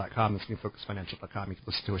newfocusfinancial.com. That's newfocusfinancial.com. You can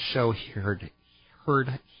listen to a show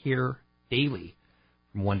heard here daily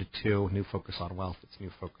from 1 to 2. New Focus on Wealth. It's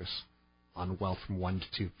New Focus on Wealth from 1 to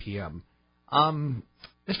 2 p.m.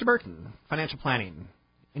 Mr. Burton, financial planning.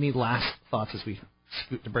 Any last thoughts as we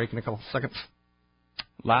scoot to break in a couple seconds?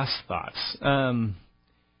 Last thoughts.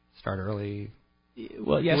 Start early.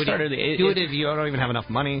 Well, yeah, start early. Do it if you don't even have enough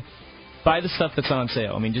money. Buy the stuff that's on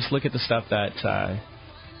sale. I mean, just look at the stuff that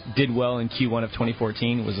did well in Q1 of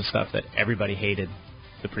 2014 was the stuff that everybody hated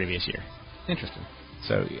the previous year. Interesting.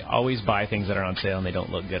 So always buy things that are on sale and they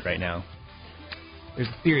don't look good right now. There's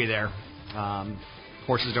a theory there.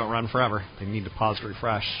 Horses don't run forever. They need to pause to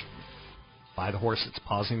refresh. Buy the horse that's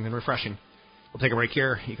pausing and refreshing. We'll take a break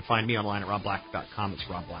here. You can find me online at robblack.com. It's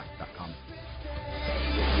robblack.com.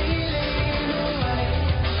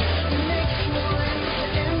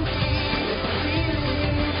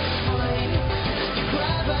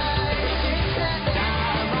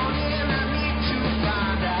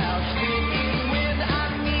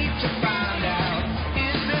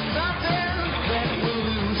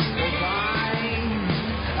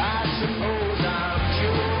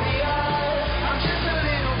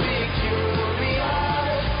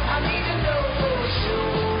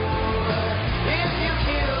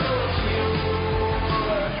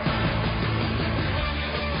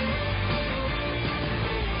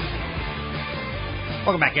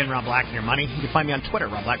 Welcome back in, Rob Black and Your Money. You can find me on Twitter,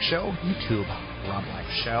 Rob Black Show, YouTube, Rob Black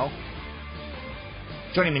Show.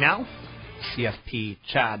 Joining me now, CFP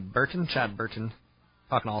Chad Burton. Chad Burton,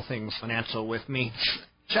 talking all things financial with me.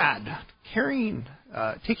 Chad,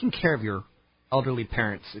 taking care of your elderly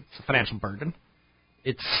parents, it's a financial burden.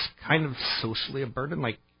 It's kind of socially a burden.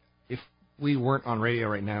 Like, if we weren't on radio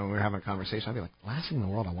right now and we were having a conversation, I'd be like, the last thing in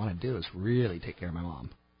the world I want to do is really take care of my mom.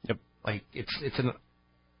 Yep. Like,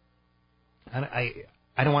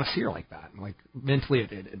 I don't want to see her like that. Like, mentally,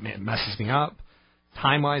 it messes me up.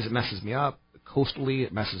 Time-wise, it messes me up. Coastally,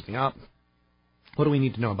 it messes me up. What do we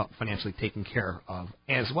need to know about financially taking care of,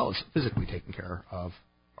 as well as physically taking care of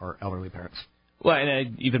our elderly parents? Well,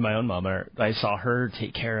 and even my own mom, I saw her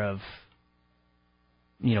take care of,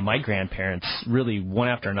 my grandparents. Really, one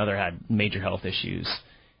after another had major health issues.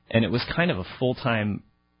 And it was kind of a full-time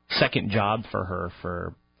second job for her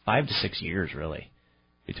for 5 to 6 years, really,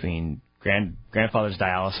 between grandfather's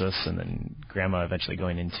dialysis and then grandma eventually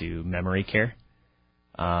going into memory care.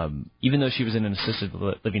 Even though she was in an assisted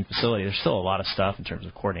living facility, there's still a lot of stuff in terms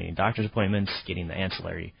of coordinating doctor's appointments, getting the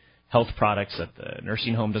ancillary health products that the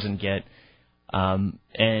nursing home doesn't get.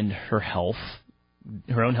 And her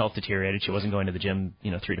own health deteriorated. She wasn't going to the gym,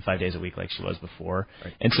 3 to 5 days a week like she was before.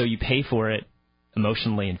 Right. And so you pay for it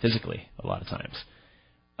emotionally and physically a lot of times.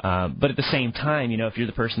 But at the same time, if you're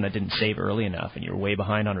the person that didn't save early enough and you're way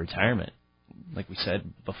behind on retirement, like we said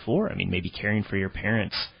before, maybe caring for your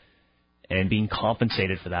parents and being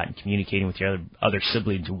compensated for that and communicating with your other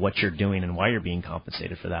siblings what you're doing and why you're being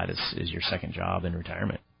compensated for that is your second job in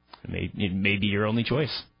retirement. It may be your only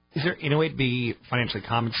choice. Is there any way to be financially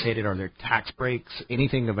compensated? Are there tax breaks?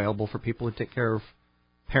 Anything available for people who take care of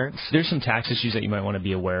parents? There's some tax issues that you might want to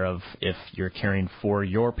be aware of if you're caring for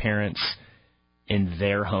your parents in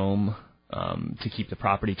their home to keep the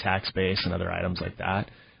property tax base and other items like that.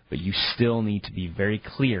 But you still need to be very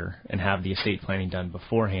clear and have the estate planning done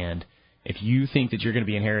beforehand. If you think that you're going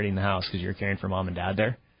to be inheriting the house because you're caring for mom and dad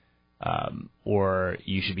there, or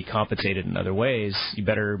you should be compensated in other ways, you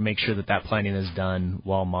better make sure that planning is done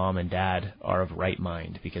while mom and dad are of right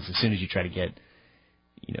mind. Because as soon as you try to get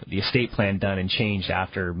the estate plan done and changed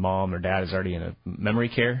after mom or dad is already in a memory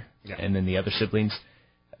care, and then the other siblings,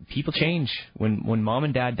 people change. When mom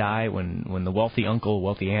and dad die, when the wealthy uncle,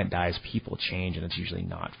 wealthy aunt dies, people change, and it's usually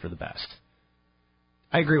not for the best.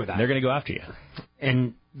 I agree with that. They're going to go after you.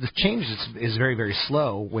 And the change is very, very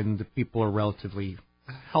slow when the people are relatively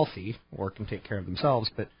healthy or can take care of themselves,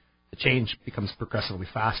 but the change becomes progressively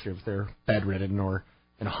faster if they're bedridden or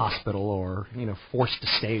in a hospital or, forced to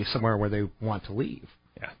stay somewhere where they want to leave.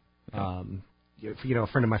 Yeah. A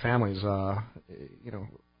friend of my family's, her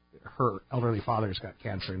elderly father's got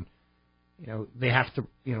cancer, and they have to,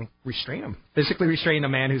 restrain him, physically restrain a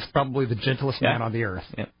man who's probably the gentlest man on the earth.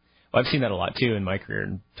 Yeah. Well, I've seen that a lot too in my career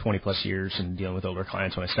in 20+ years and dealing with older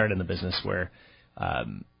clients when I started in the business, where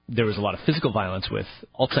there was a lot of physical violence with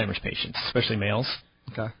Alzheimer's patients, especially males,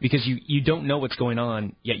 because you don't know what's going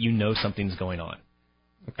on, yet something's going on,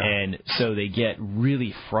 and so they get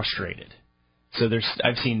really frustrated. So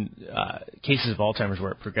I've seen cases of Alzheimer's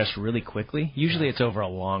where it progressed really quickly. Usually it's over a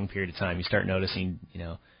long period of time. You start noticing,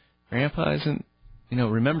 Grandpa isn't,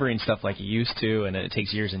 remembering stuff like he used to, and it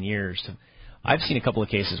takes years and years. I've seen a couple of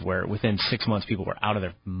cases where within 6 months people were out of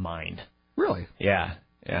their mind. Really? Yeah.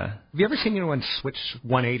 Have you ever seen anyone switch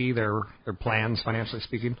 180 their plans, financially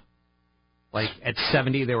speaking? Like at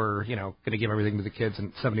 70 they were, going to give everything to the kids,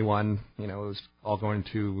 and at 71, it was all going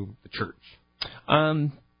to the church.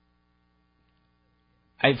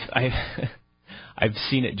 I've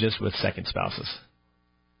seen it just with second spouses,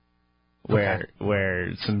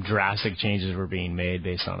 where some drastic changes were being made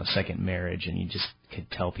based on a second marriage, and you just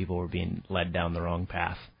could tell people were being led down the wrong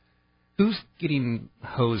path. Who's getting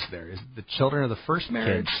hosed there? Is it the children of the first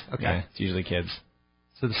marriage? Kids. Okay. Yeah, it's usually kids.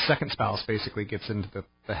 So the second spouse basically gets into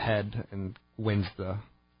the head and wins the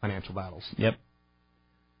financial battles. Yep.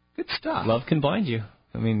 Good stuff. Love can blind you.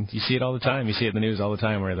 I mean, you see it all the time. You see it in the news all the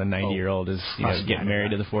time where the 90-year-old is getting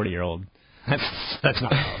married to the 40-year-old. That's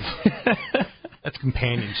not love. That's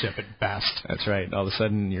companionship at best. That's right. All of a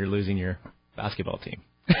sudden, you're losing your basketball team.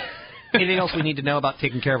 Anything else we need to know about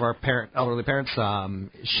taking care of our elderly parents?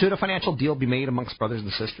 Should a financial deal be made amongst brothers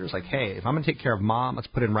and sisters? Like, hey, if I'm going to take care of mom, let's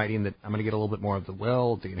put in writing that I'm going to get a little bit more of the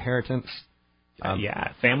will, the inheritance.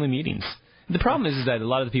 Family meetings. The problem is that a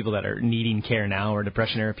lot of the people that are needing care now are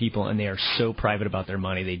depression-era people, and they are so private about their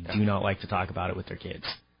money, they do not like to talk about it with their kids.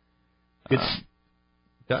 It's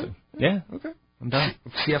done. Yeah. Okay. I'm done.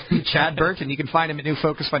 CFP Chad Burton. You can find him at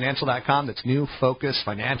newfocusfinancial.com. That's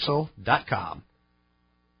newfocusfinancial.com.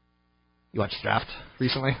 You watched the draft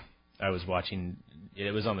recently? I was watching.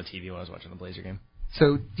 It was on the TV when I was watching the Blazer game.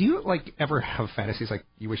 So do you ever have fantasies like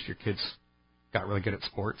you wish your kids got really good at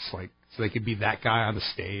sports, like so they could be that guy on the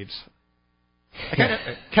stage?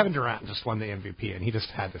 Kevin Durant just won the MVP, and he just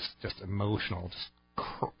had this just emotional, just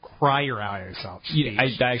cry your eyes out speech. I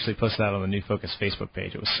actually posted that on the New Focus Facebook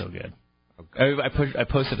page. It was so good. Okay. I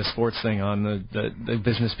posted a sports thing on the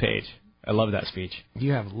business page. I love that speech.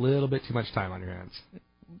 You have a little bit too much time on your hands.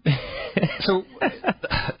 So,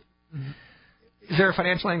 is there a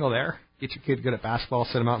financial angle there? Get your kid good at basketball,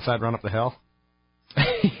 sit him outside, run up the hill?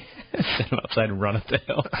 Sit him outside and run up the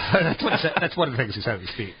hill. That's one of the things he said in his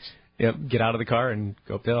speech. Yep, get out of the car and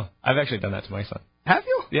go up the hill. I've actually done that to my son. Have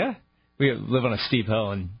you? Yeah. We live on a steep hill,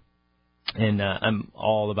 and I'm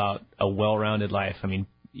all about a well-rounded life. I mean,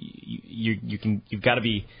 you've got to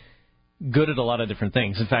be good at a lot of different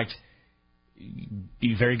things. In fact,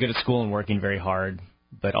 be very good at school and working very hard,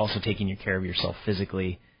 but also taking care of yourself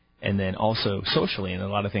physically and then also socially. And a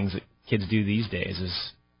lot of things that kids do these days is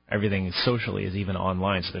everything socially is even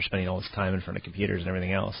online, so they're spending all this time in front of computers and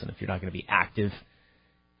everything else. And if you're not going to be active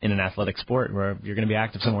in an athletic sport, where you're going to be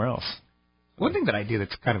active somewhere else. One thing that I do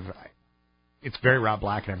that's it's very Rob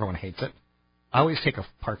Black and everyone hates it. I always take a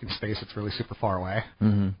parking space that's really super far away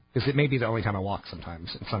because it may be the only time I walk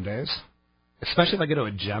sometimes in some days. Especially if I go to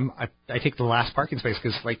a gym, I take the last parking space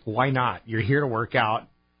because, why not? You're here to work out.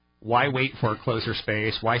 Why wait for a closer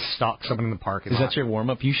space? Why stalk someone in the parking lot? Is that your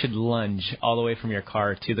warm-up? You should lunge all the way from your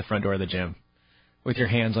car to the front door of the gym with your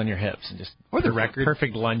hands on your hips and just or the record.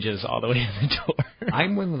 Perfect lunges all the way to the door.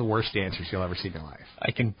 I'm one of the worst dancers you'll ever see in your life.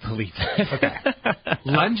 I can believe that. Okay.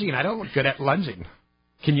 Lunging, I don't look good at lunging.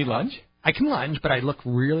 Can you lunge? I can lunge, but I look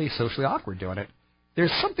really socially awkward doing it.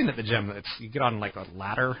 There's something at the gym that's you get on a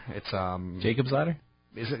ladder. It's Jacob's ladder.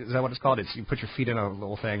 Is that what it's called? It's you put your feet in a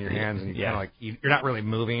little thing, your hands, and you kind of you're not really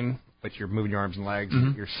moving, but you're moving your arms and legs.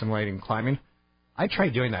 And you're simulating climbing. I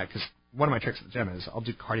tried doing that because one of my tricks at the gym is I'll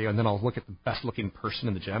do cardio and then I'll look at the best looking person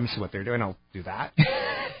in the gym, see what they're doing. I'll do that.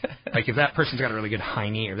 Like, if that person's got a really good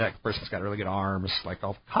hiney or that person's got really good arms, like,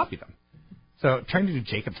 I'll copy them. So trying to do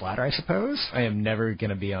Jacob's Ladder, I suppose. I am never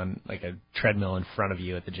going to be on, like, a treadmill in front of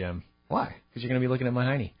you at the gym. Why? Because you're going to be looking at my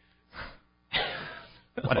hiney.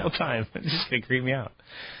 All the time. It's just going to creep me out.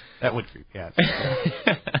 That would creep me out.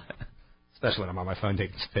 Especially when I'm on my phone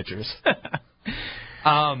taking some pictures.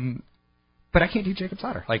 But I can't do Jacob's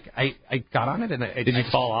Ladder. Like, I got on it and I... Did you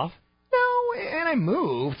fall off? No, and I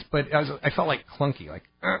moved, but I felt like clunky, like...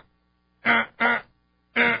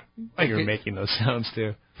 Like you were making those sounds,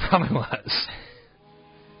 too. Probably was.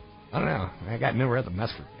 I don't know. I got no rhythm.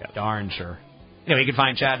 That's for darn sure. Anyway, you can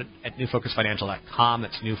find Chad at newfocusfinancial.com.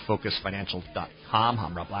 That's newfocusfinancial.com.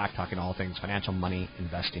 I'm Rob Black, talking all things financial, money,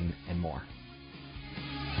 investing, and more.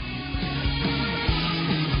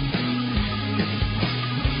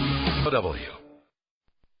 W.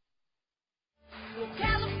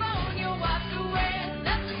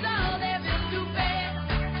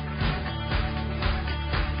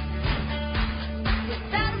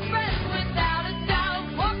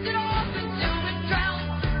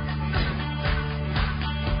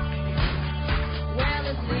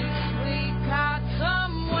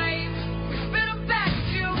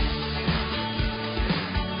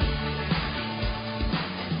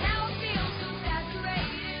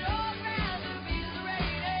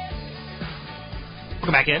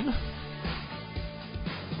 Welcome back in.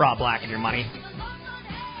 Rob Black and your money.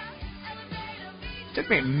 It took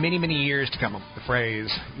me many, many years to come up with the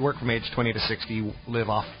phrase, you work from age 20 to 60, live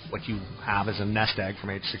off what you have as a nest egg from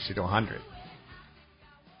age 60 to 100.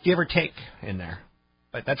 Give or take in there.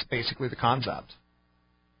 But that's basically the concept.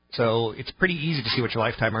 So it's pretty easy to see what your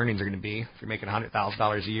lifetime earnings are going to be. If you're making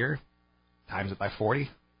 $100,000 a year, times it by 40,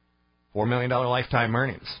 $4 million lifetime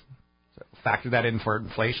earnings. So factor that in for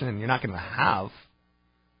inflation, and you're not going to have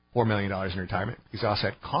 $4 million in retirement, because you also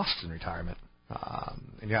had costs in retirement.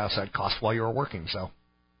 And you also had costs while you were working. So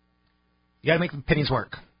you got to make the pennies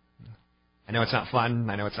work. I know it's not fun.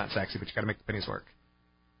 I know it's not sexy, but you got to make the pennies work.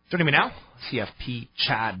 Joining me now, CFP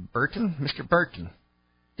Chad Burton. Mr. Burton,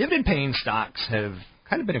 dividend-paying stocks have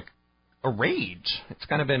kind of been a rage. It's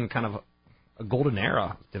kind of been kind of a golden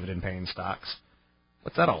era of dividend-paying stocks.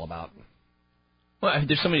 What's that all about? Well,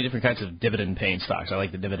 there's so many different kinds of dividend-paying stocks. I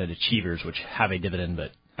like the dividend achievers, which have a dividend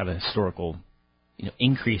but have a historical,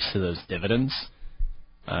 increase to those dividends,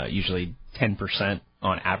 usually 10%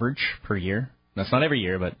 on average per year. That's not every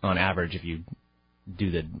year, but on average, if you do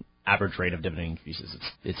the average rate of dividend increases,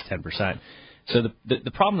 it's 10%. So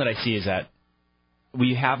the problem that I see is that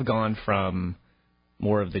we have gone from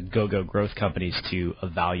more of the go-go growth companies to a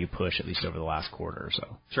value push, at least over the last quarter or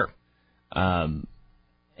so. Sure. And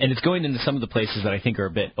it's going into some of the places that I think are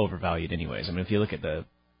a bit overvalued anyways. I mean, if you look at the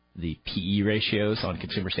PE ratios on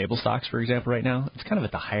consumer staple stocks, for example, right now, it's kind of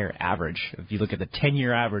at the higher average. If you look at the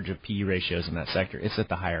 10-year average of PE ratios in that sector, it's at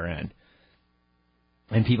the higher end.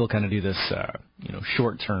 And people kind of do this,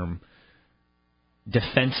 short-term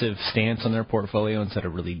defensive stance on their portfolio instead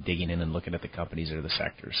of really digging in and looking at the companies or the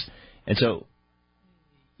sectors. And so,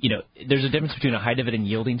 there's a difference between a high dividend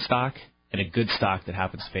yielding stock and a good stock that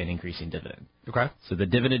happens to pay an increasing dividend. Okay. So the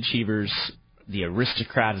dividend achievers, the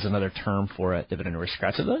aristocrat is another term for it, dividend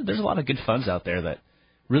aristocrat. So there's a lot of good funds out there that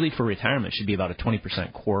really for retirement should be about a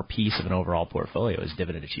 20% core piece of an overall portfolio is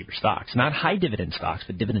dividend achiever stocks. Not high dividend stocks,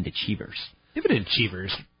 but dividend achievers. Dividend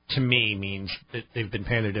achievers, to me, means that they've been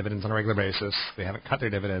paying their dividends on a regular basis. They haven't cut their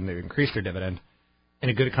dividend. They've increased their dividend. In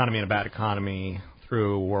a good economy and a bad economy,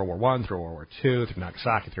 through World War I, through World War II, through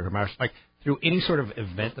Nagasaki, through Hiroshima, through any sort of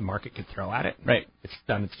event the market could throw at it, right? It's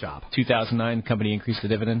done its job. 2009, the company increased the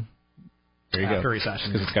dividend. There you go. After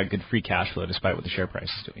recession. Because it's got good free cash flow despite what the share price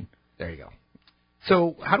is doing. There you go.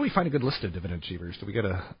 So how do we find a good list of dividend achievers? Do we go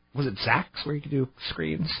to, was it Zacks where you could do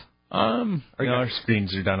screens? Our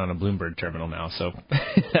screens are done on a Bloomberg terminal now, so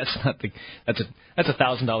that's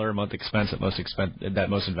 $1,000 a month expense that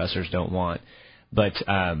most investors don't want. But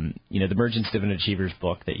the Mergence Dividend Achievers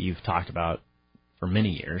book that you've talked about for many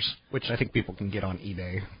years, which I think people can get on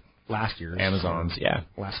eBay. Last year's, Amazon's,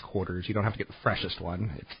 last quarter's. You don't have to get the freshest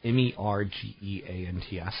one. It's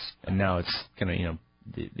MERGEANTS. And now it's kind of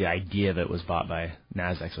the idea of it was bought by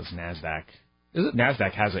NASDAQ, so it's NASDAQ. Is it?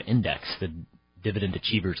 NASDAQ has an index, the Dividend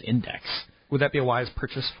Achievers Index. Would that be a wise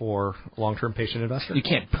purchase for a long-term patient investor? You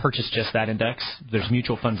can't purchase just that index. There's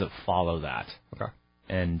mutual funds that follow that. Okay.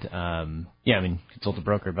 And, consult a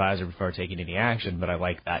broker advisor before taking any action, but I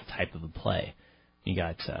like that type of a play. You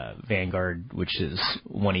got Vanguard, which is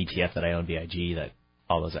one ETF that I own, VIG, that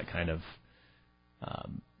follows that kind of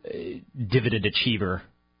dividend achiever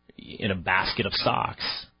in a basket of stocks.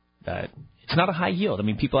 That it's not a high yield. I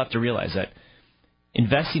mean, people have to realize that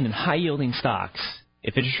investing in high-yielding stocks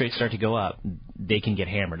if interest rates start to go up, they can get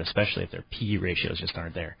hammered, especially if their PE ratios just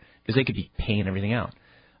aren't there, because they could be paying everything out.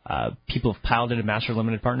 People have piled into master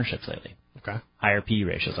limited partnerships lately. Okay. Higher PE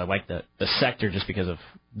ratios. I like the sector just because of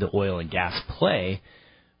the oil and gas play,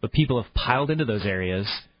 but people have piled into those areas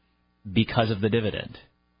because of the dividend.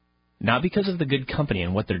 Not because of the good company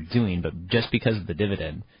and what they're doing, but just because of the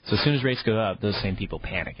dividend. So as soon as rates go up, those same people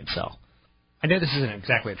panic and sell. I know this isn't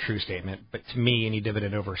exactly a true statement, but to me, any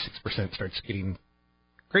dividend over 6% starts getting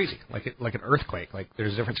crazy, like an earthquake. Like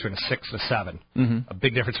there's a difference between a 6 and a 7, a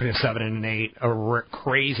big difference between a 7 and an 8, a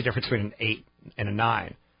crazy difference between an 8 and a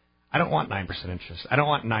 9. I don't want 9% interest. I don't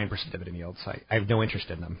want 9% dividend yields. I have no interest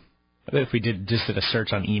in them. I bet if we did a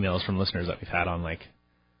search on emails from listeners that we've had on like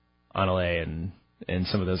Anale and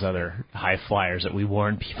some of those other high flyers that we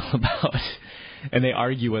warn people about, and they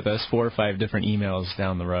argue with us 4 or 5 different emails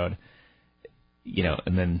down the road,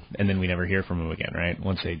 and then we never hear from them again, right?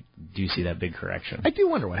 Once they do see that big correction. I do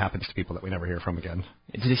wonder what happens to people that we never hear from again.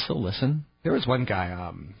 Do they still listen? There was one guy,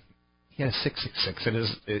 he had a 666 in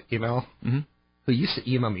his email, who used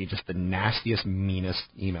to email me just the nastiest, meanest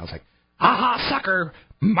emails, like, "Aha, sucker!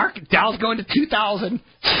 Market Dow's going to 2,000.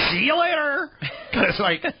 See you later." It's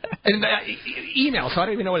like an email, so I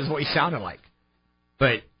don't even know what his voice sounded like.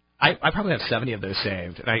 But I probably have 70 of those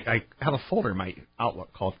saved, and I have a folder in my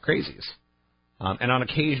Outlook called Crazies. And on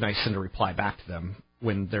occasion, I send a reply back to them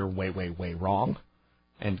when they're way, way, way wrong,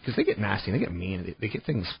 and because they get nasty, and they get mean, they take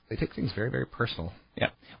things very, very personal. Yeah.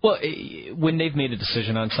 Well, when they've made a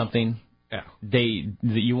decision on something,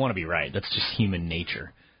 you want to be right. That's just human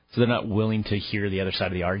nature. So they're not willing to hear the other side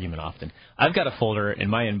of the argument often. I've got a folder in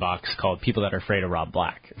my inbox called People That Are Afraid of Rob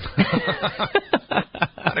Black. I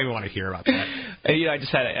don't even want to hear about that. And,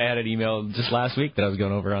 I had an email just last week that I was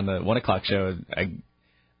going over on the 1 o'clock show.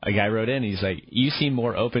 A guy wrote in, he's like, "You seem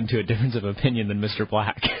more open to a difference of opinion than Mr.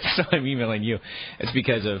 Black." So I'm emailing you. It's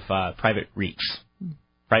because of private REITs,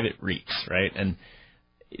 right? And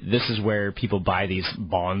this is where people buy these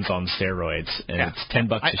bonds on steroids, and it's $10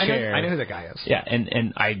 a share. I know who that guy is. Yeah,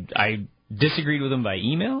 and I disagreed with him by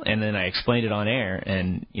email, and then I explained it on air,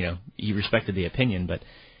 and he respected the opinion, but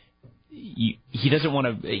he doesn't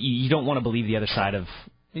want to. You don't want to believe the other side of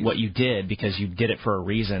what you did because you did it for a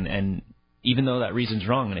reason, and even though that reason's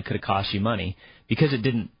wrong and it could have cost you money, because it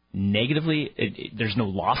didn't negatively, there's no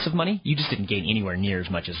loss of money. You just didn't gain anywhere near as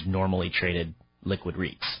much as normally traded liquid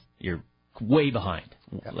REITs. You're way behind,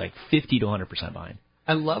 like 50 to 100% behind.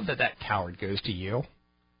 I love that coward goes to you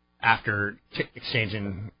after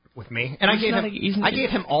exchanging with me, and I gave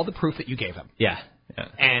him all the proof that you gave him. Yeah.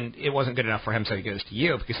 And it wasn't good enough for him, so he goes to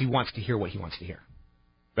you because he wants to hear what he wants to hear.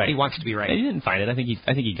 Right. He wants to be right. He didn't find it. I think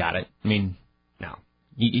he got it. I mean, no.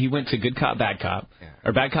 He went to good cop, bad cop,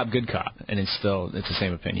 or bad cop, good cop, and it's the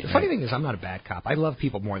same opinion. The funny thing is, I'm not a bad cop. I love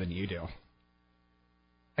people more than you do.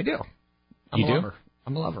 I do. I'm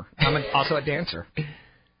a lover. I'm also a dancer.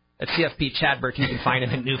 At CFP Chadbert, you can find him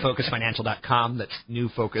at newfocusfinancial.com. That's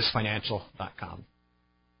newfocusfinancial.com.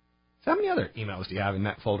 So how many other emails do you have in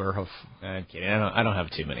that folder of? I'm kidding. I don't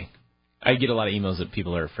have too many. I get a lot of emails that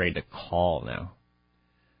people are afraid to call now.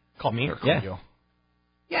 Call me or call you?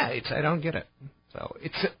 Yeah, I don't get it. So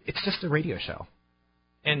it's just a radio show.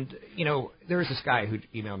 And, there was this guy who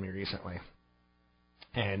emailed me recently,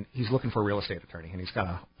 and he's looking for a real estate attorney, and he's got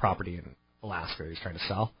a property in Alaska that he's trying to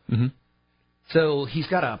sell. Mm-hmm. So he's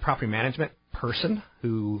got a property management person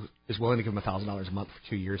who is willing to give him $1,000 a month for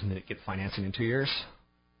 2 years and then get financing in 2 years,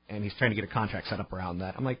 and he's trying to get a contract set up around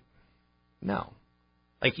that. I'm like, no.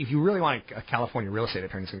 Like, if you really want a California real estate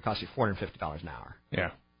attorney, it's going to cost you $450 an hour.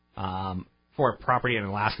 Yeah. For a property in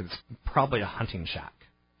Alaska, it's probably a hunting shack,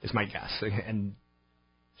 is my guess. And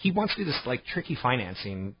he wants to do this, tricky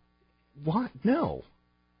financing. What? No.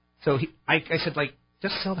 So I said,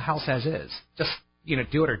 just sell the house as is. Just,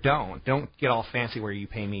 do it or don't. Don't get all fancy where you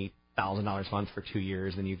pay me $1,000 a month for 2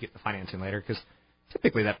 years and you get the financing later, because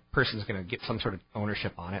typically that person's going to get some sort of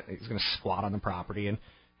ownership on it. He's going to squat on the property, and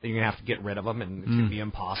then you're going to have to get rid of them, and it's going to be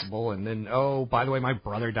impossible. And then, oh, by the way, my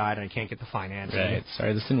brother died, and I can't get the financing. Right.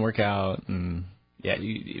 Sorry, this didn't work out. And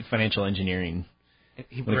financial engineering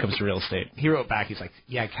when it comes to real estate. He wrote back. He's like,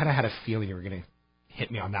 yeah, I kind of had a feeling you were going to hit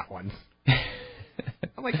me on that one.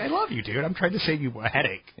 I'm like, I love you, dude. I'm trying to save you a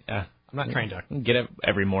headache. Yeah. I'm not trying to get up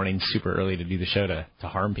every morning super early to do the show to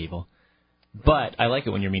harm people. But I like it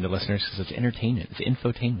when you're mean to listeners because it's entertainment. It's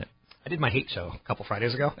infotainment. I did my hate show a couple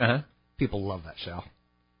Fridays ago. Uh-huh. People love that show.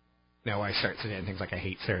 Now I start saying things like I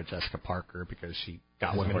hate Sarah Jessica Parker because she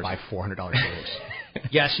got women to buy $400 clothes.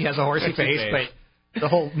 Yeah, she has a horsey face, but the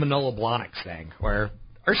whole Manolo Blahniks thing, where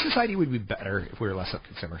our society would be better if we were less of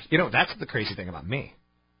consumers. That's the crazy thing about me.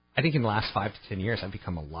 I think in the last 5 to 10 years, I've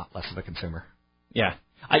become a lot less of a consumer. Yeah.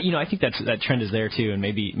 I think that trend is there too, and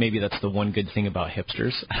maybe that's the one good thing about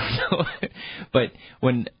hipsters. I don't know. But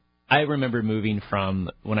when I remember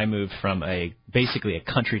when I moved from basically a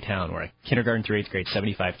country town where kindergarten through 8th grade,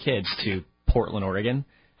 75 kids, to Portland, Oregon,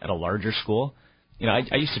 at a larger school.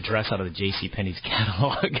 I used to dress out of the JCPenney's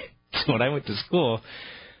catalog when I went to school.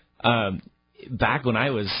 Back when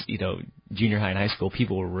I was, junior high and high school,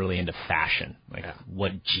 people were really into fashion,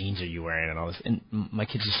 what jeans are you wearing and all this. And my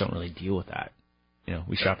kids just don't really deal with that.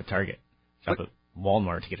 We shop at Target, shop at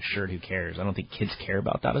Walmart to get a shirt. Who cares? I don't think kids care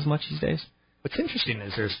about that as much these days. What's interesting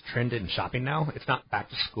is there's a trend in shopping now. It's not back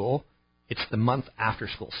to school. It's the month after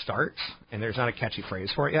school starts, and there's not a catchy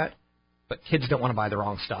phrase for it yet. But kids don't want to buy the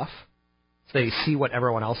wrong stuff. So they see what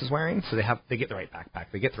everyone else is wearing, so they get the right backpack,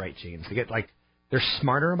 they get the right jeans, they're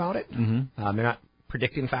smarter about it. Mm-hmm. They're not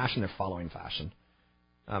predicting fashion, they're following fashion.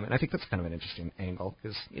 And I think that's kind of an interesting angle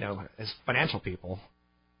because, as financial people,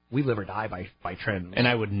 we live or die by trends. And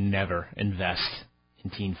I would never invest in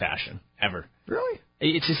teen fashion, ever. Really?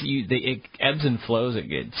 It's just, it ebbs and flows.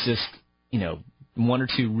 It's just, one or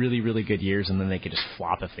two really, really good years, and then they could just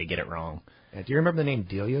flop if they get it wrong. Yeah, do you remember the name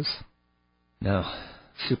Delia's? No.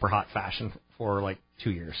 Super hot fashion for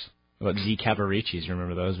 2 years. What about Z Cavaricci's?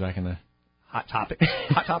 Remember those back in the... Hot Topic.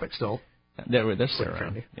 Hot Topic still. They're still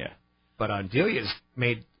around. Trendy. Yeah. But Delia's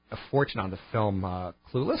made a fortune on the film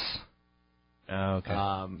Clueless. Oh, okay.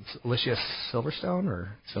 Alicia Silverstone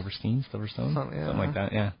or Silverstone, something like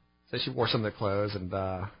that. Yeah. So she wore some of their clothes and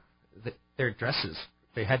their dresses.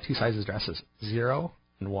 They had 2 sizes dresses, 0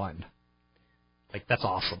 and 1. That's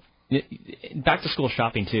awesome. Back to school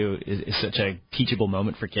shopping too is such a teachable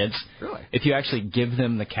moment for kids. Really? If you actually give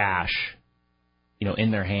them the cash,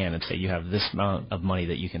 in their hand and say you have this amount of money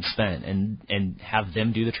that you can spend, and have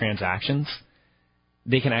them do the transactions,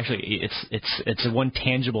 they can actually it's a one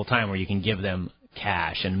tangible time where you can give them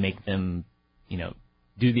cash and make them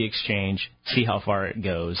do the exchange, see how far it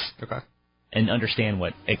goes, okay, and understand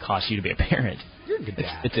what it costs you to be a parent. You're a good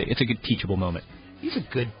dad. It's a good teachable moment. He's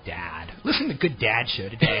a good dad. Listen to Good Dad Show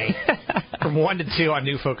today from 1 to 2 on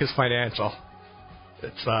New Focus Financial.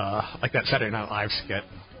 It's like that Saturday Night Live skit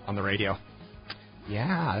on the radio.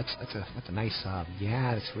 Yeah, that's a nice.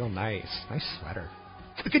 That's real nice. Nice sweater.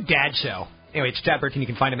 It's the Good Dad Show. Anyway, it's Chad Burton. You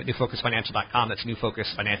can find him at newfocusfinancial.com. That's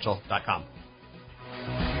newfocusfinancial.com.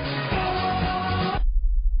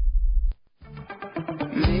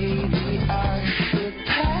 Maybe I should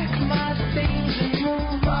pack my things and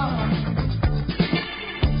move on.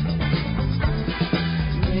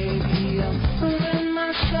 Maybe I'm fooling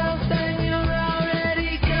myself and you're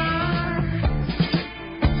already gone.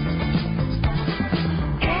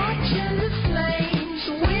 Watching the flames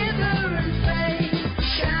wither and fade,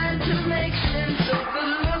 trying to make sense of the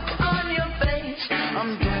look on your face.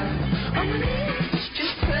 I'm down on my knees,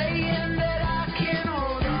 just praying that I can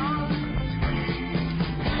hold on.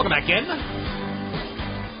 Welcome back in.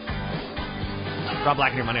 Rob Black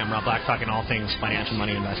and Your Money. I'm Rob Black, talking all things financial,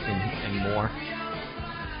 money, investing, and more.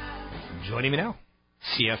 Joining me now,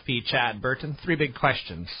 CFP Chad Burton. 3 big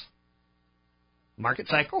questions. Market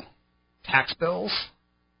cycle, tax bills,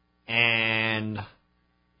 and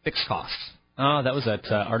fixed costs. Oh, that was that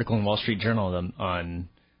article in Wall Street Journal on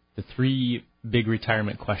the 3 big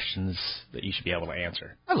retirement questions that you should be able to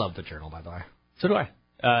answer. I love the Journal, by the way. So do I.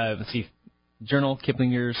 Let's see. Journal,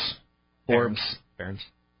 Kiplinger's, Forbes.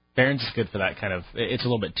 Barron's is good for that kind of. It's a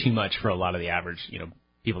little bit too much for a lot of the average,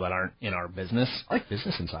 people that aren't in our business. I like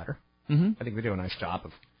Business Insider. Mm-hmm. I think they do a nice job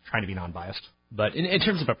of trying to be non-biased. But in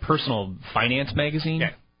terms of a personal finance magazine,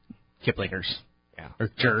 Kiplinger's. Yeah. Or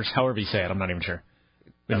Jers, however you say it, I'm not even sure.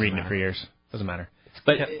 Been reading it for years. Doesn't matter.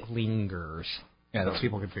 But Kiplingers. Yeah, those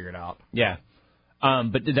people can figure it out. Yeah.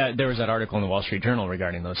 But there was that article in the Wall Street Journal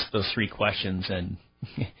regarding those 3 questions, and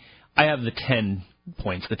I have the 10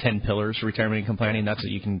 points, the 10 pillars for retirement income planning. That's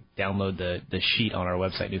what you can download the sheet on our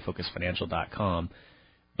website, newfocusfinancial.com.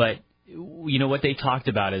 But what they talked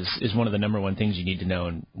about is one of the number one things you need to know,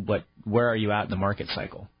 and where are you at in the market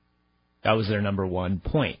cycle? That was their number one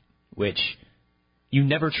point, which you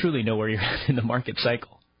never truly know where you're at in the market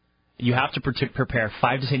cycle. You have to prepare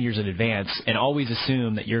 5 to 10 years in advance and always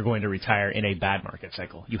assume that you're going to retire in a bad market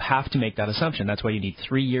cycle. You have to make that assumption. That's why you need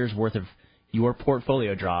 3 years worth of your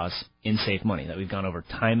portfolio draws in safe money that we've gone over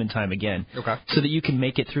time and time again, so that you can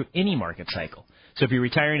make it through any market cycle. So if you're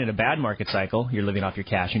retiring in a bad market cycle, you're living off your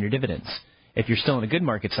cash and your dividends. If you're still in a good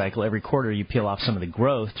market cycle, every quarter you peel off some of the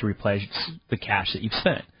growth to replace the cash that you've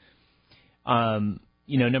spent.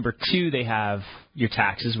 Number 2, they have your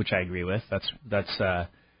taxes, which I agree with. That's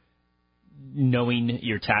knowing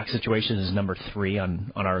your tax situation is number 3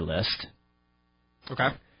 on our list. Okay.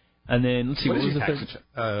 And then, let's see, What what is was your the tax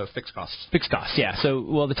third? fixed costs? Fixed costs, yeah. So,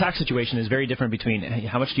 well, the tax situation is very different between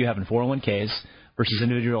how much do you have in 401ks versus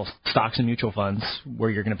individual stocks and mutual funds where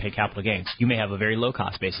you're going to pay capital gains. You may have a very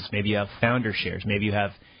low-cost basis. Maybe you have founder shares. Maybe you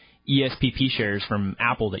have ESPP shares from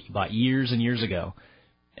Apple that you bought years and years ago.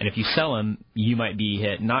 And if you sell them, you might be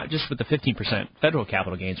hit not just with the 15% federal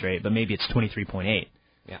capital gains rate, but maybe it's 23.8,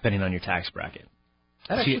 depending on your tax bracket.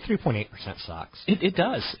 That actually 3.8% sucks. It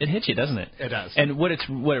does. It hits you, doesn't it? It does. And what it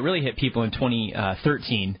really hit people in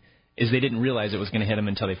 2013 is they didn't realize it was going to hit them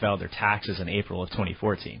until they filed their taxes in April of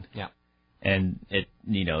 2014. Yeah. And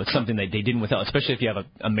it's something that they didn't withhold, especially if you have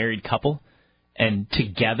a married couple, and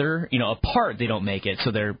together, apart they don't make it,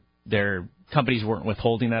 so their companies weren't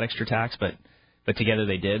withholding that extra tax, but together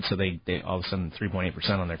they did, so they all of a sudden 3.8%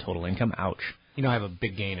 on their total income. Ouch. I have a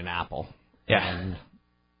big gain in Apple. Yeah. And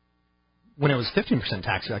when it was 15%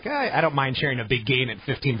 tax, you're like, I don't mind sharing a big gain at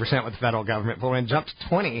 15% with the federal government. But when it jumped to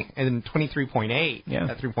 20 and then 23.8,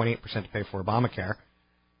 that 3.8% to pay for Obamacare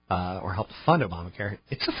or help fund Obamacare,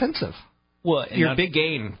 it's offensive. Well, your big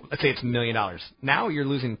gain, let's say it's $1 million. Now you're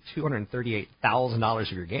losing $238,000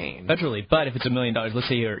 of your gain. Federally, but if it's $1 million, let's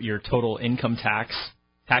say your total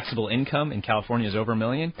taxable income in California is over $1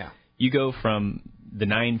 million, you go from the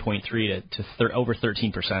 9.3 to over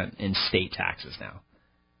 13% in state taxes now.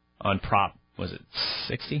 On Prop, was it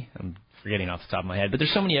 60? I'm forgetting off the top of my head. But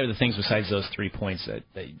there's so many other things besides those 3 points that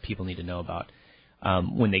people need to know about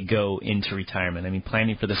when they go into retirement. I mean,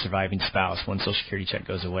 planning for the surviving spouse, when Social Security check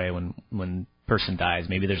goes away, when person dies,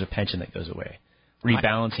 maybe there's a pension that goes away.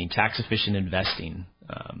 Rebalancing, tax-efficient investing,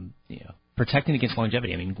 protecting against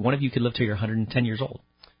longevity. I mean, one of you could live till you're 110 years old.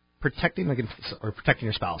 Protecting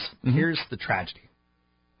your spouse. Mm-hmm. Here's the tragedy.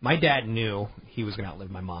 My dad knew he was going to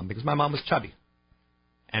outlive my mom because my mom was chubby.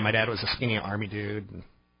 And my dad was a skinny army dude. And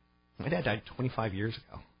my dad died 25 years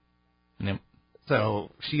ago. Yep. So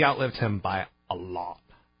she outlived him by a lot.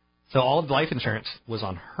 So all of the life insurance was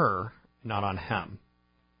on her, not on him.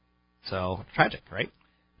 So tragic, right?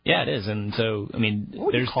 Yeah, it is. And so, I mean,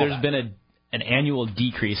 there's been an annual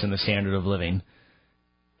decrease in the standard of living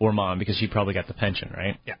for mom because she probably got the pension,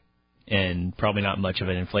 right? Yeah. And probably not much of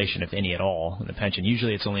an inflation, if any at all, in the pension.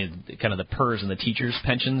 Usually it's only kind of the PERS and the teachers'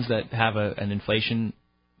 pensions that have an inflation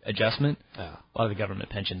adjustment. A lot of the government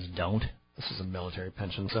pensions don't. This is a military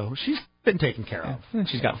pension, so she's been taken care of. And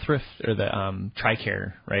she's got thrift or the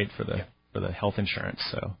TRICARE, right, for the health insurance.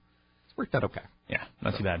 So it's worked out okay. Yeah,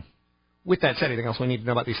 not too bad. With that said, anything else we need to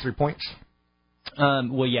know about these 3 points?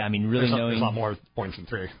 Well, yeah, I mean, really knowing there's a lot more points than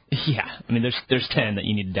 3. Yeah, I mean, there's 10 that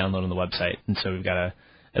you need to download on the website, and so we've got a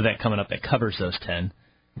event coming up that covers those 10.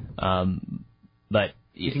 But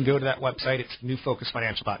you can go to that website. It's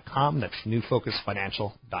newfocusfinancial.com. That's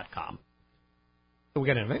newfocusfinancial.com. So we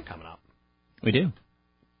got an event coming up. We do.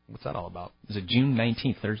 What's that all about? Is it June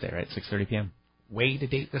 19th, Thursday, right? 6:30 p.m. Way to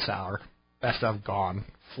date this hour. Best of gone.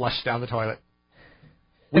 Flushed down the toilet.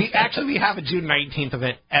 We have a June 19th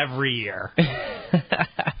event every year.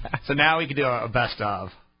 So now we can do a best of.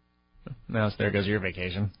 Now there goes your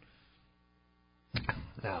vacation.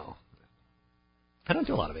 No. I don't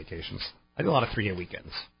do a lot of vacations. I do a lot of 3-day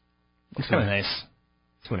weekends. It's kind of nice.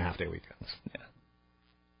 2.5-day weekends. Yeah.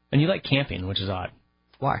 And you like camping, which is odd.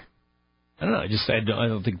 Why? I don't know. I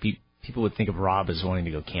don't think people would think of Rob as wanting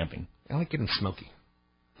to go camping. I like getting smoky.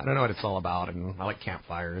 I don't know what it's all about, and I like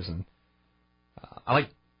campfires, and I like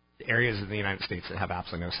areas in the United States that have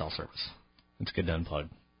absolutely no cell service. It's good to unplug.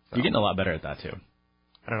 So, you're getting a lot better at that, too.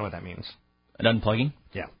 I don't know what that means. At unplugging?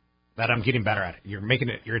 Yeah. That I'm getting better at it.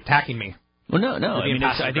 You're attacking me. Well, no. I mean,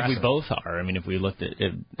 I think we both are. I mean, if we looked at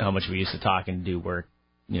how much we used to talk and do work,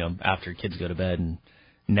 after kids go to bed and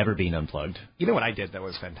never being unplugged. You know what I did that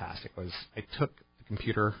was fantastic was I took the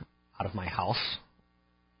computer out of my house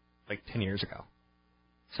like 10 years ago.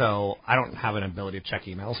 So I don't have an ability to check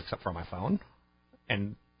emails except for on my phone,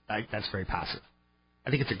 and that's very passive. I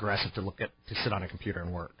think it's aggressive to sit on a computer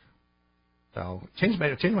and work. So changed my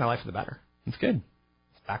life for the better. That's good.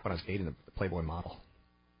 It's back when I was dating the Playboy model.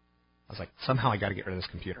 I was like, somehow I got to get rid of this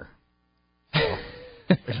computer. So,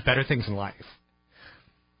 there's better things in life.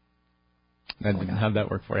 That didn't have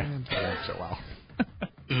that work for you. It worked so well.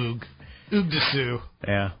 Oog de Sue.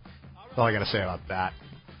 Yeah. That's all I got to say about that.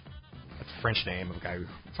 That's a French name of a guy who's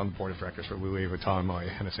on the board of directors for Louis Vuitton Moy.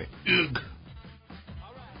 And I say, Oog.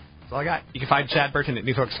 That's all I got. You can find Chad Burton at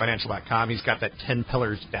newfocusfinancial.com. He's got that 10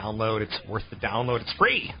 Pillars download. It's worth the download. It's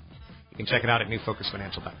free. You can check it out at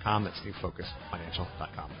newfocusfinancial.com. That's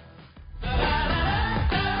newfocusfinancial.com.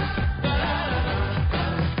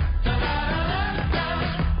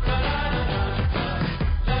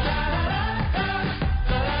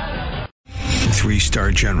 3-star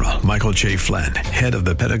general Michael J. Flynn, head of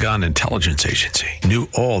the Pentagon Intelligence Agency, knew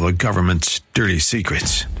all the government's dirty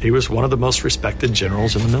secrets. He was one of the most respected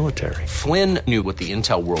generals in the military. Flynn knew what the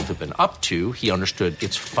intel world had been up to. He understood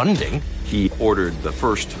its funding. He ordered the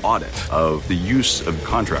first audit of the use of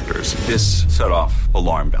contractors. This set off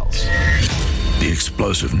alarm bells. The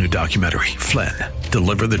explosive new documentary, Flynn,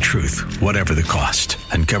 Deliver the Truth, Whatever the Cost,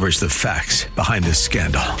 uncovers the facts behind this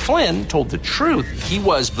scandal. Flynn told the truth. He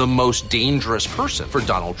was the most dangerous person for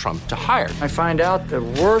Donald Trump to hire. I find out the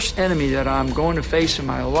worst enemy that I'm going to face in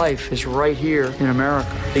my life is right here in America.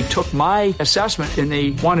 They took my assessment and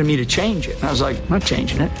they wanted me to change it. And I was like, I'm not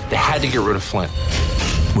changing it. They had to get rid of Flynn.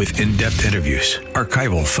 With in-depth interviews,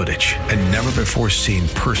 archival footage, and never-before-seen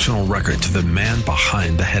personal records of the man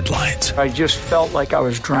behind the headlines. I just felt like I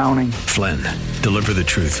was drowning. Flynn, Deliver the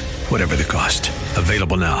Truth, Whatever the Cost.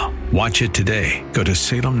 Available now. Watch it today. Go to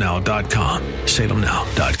salemnow.com.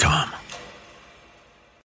 salemnow.com.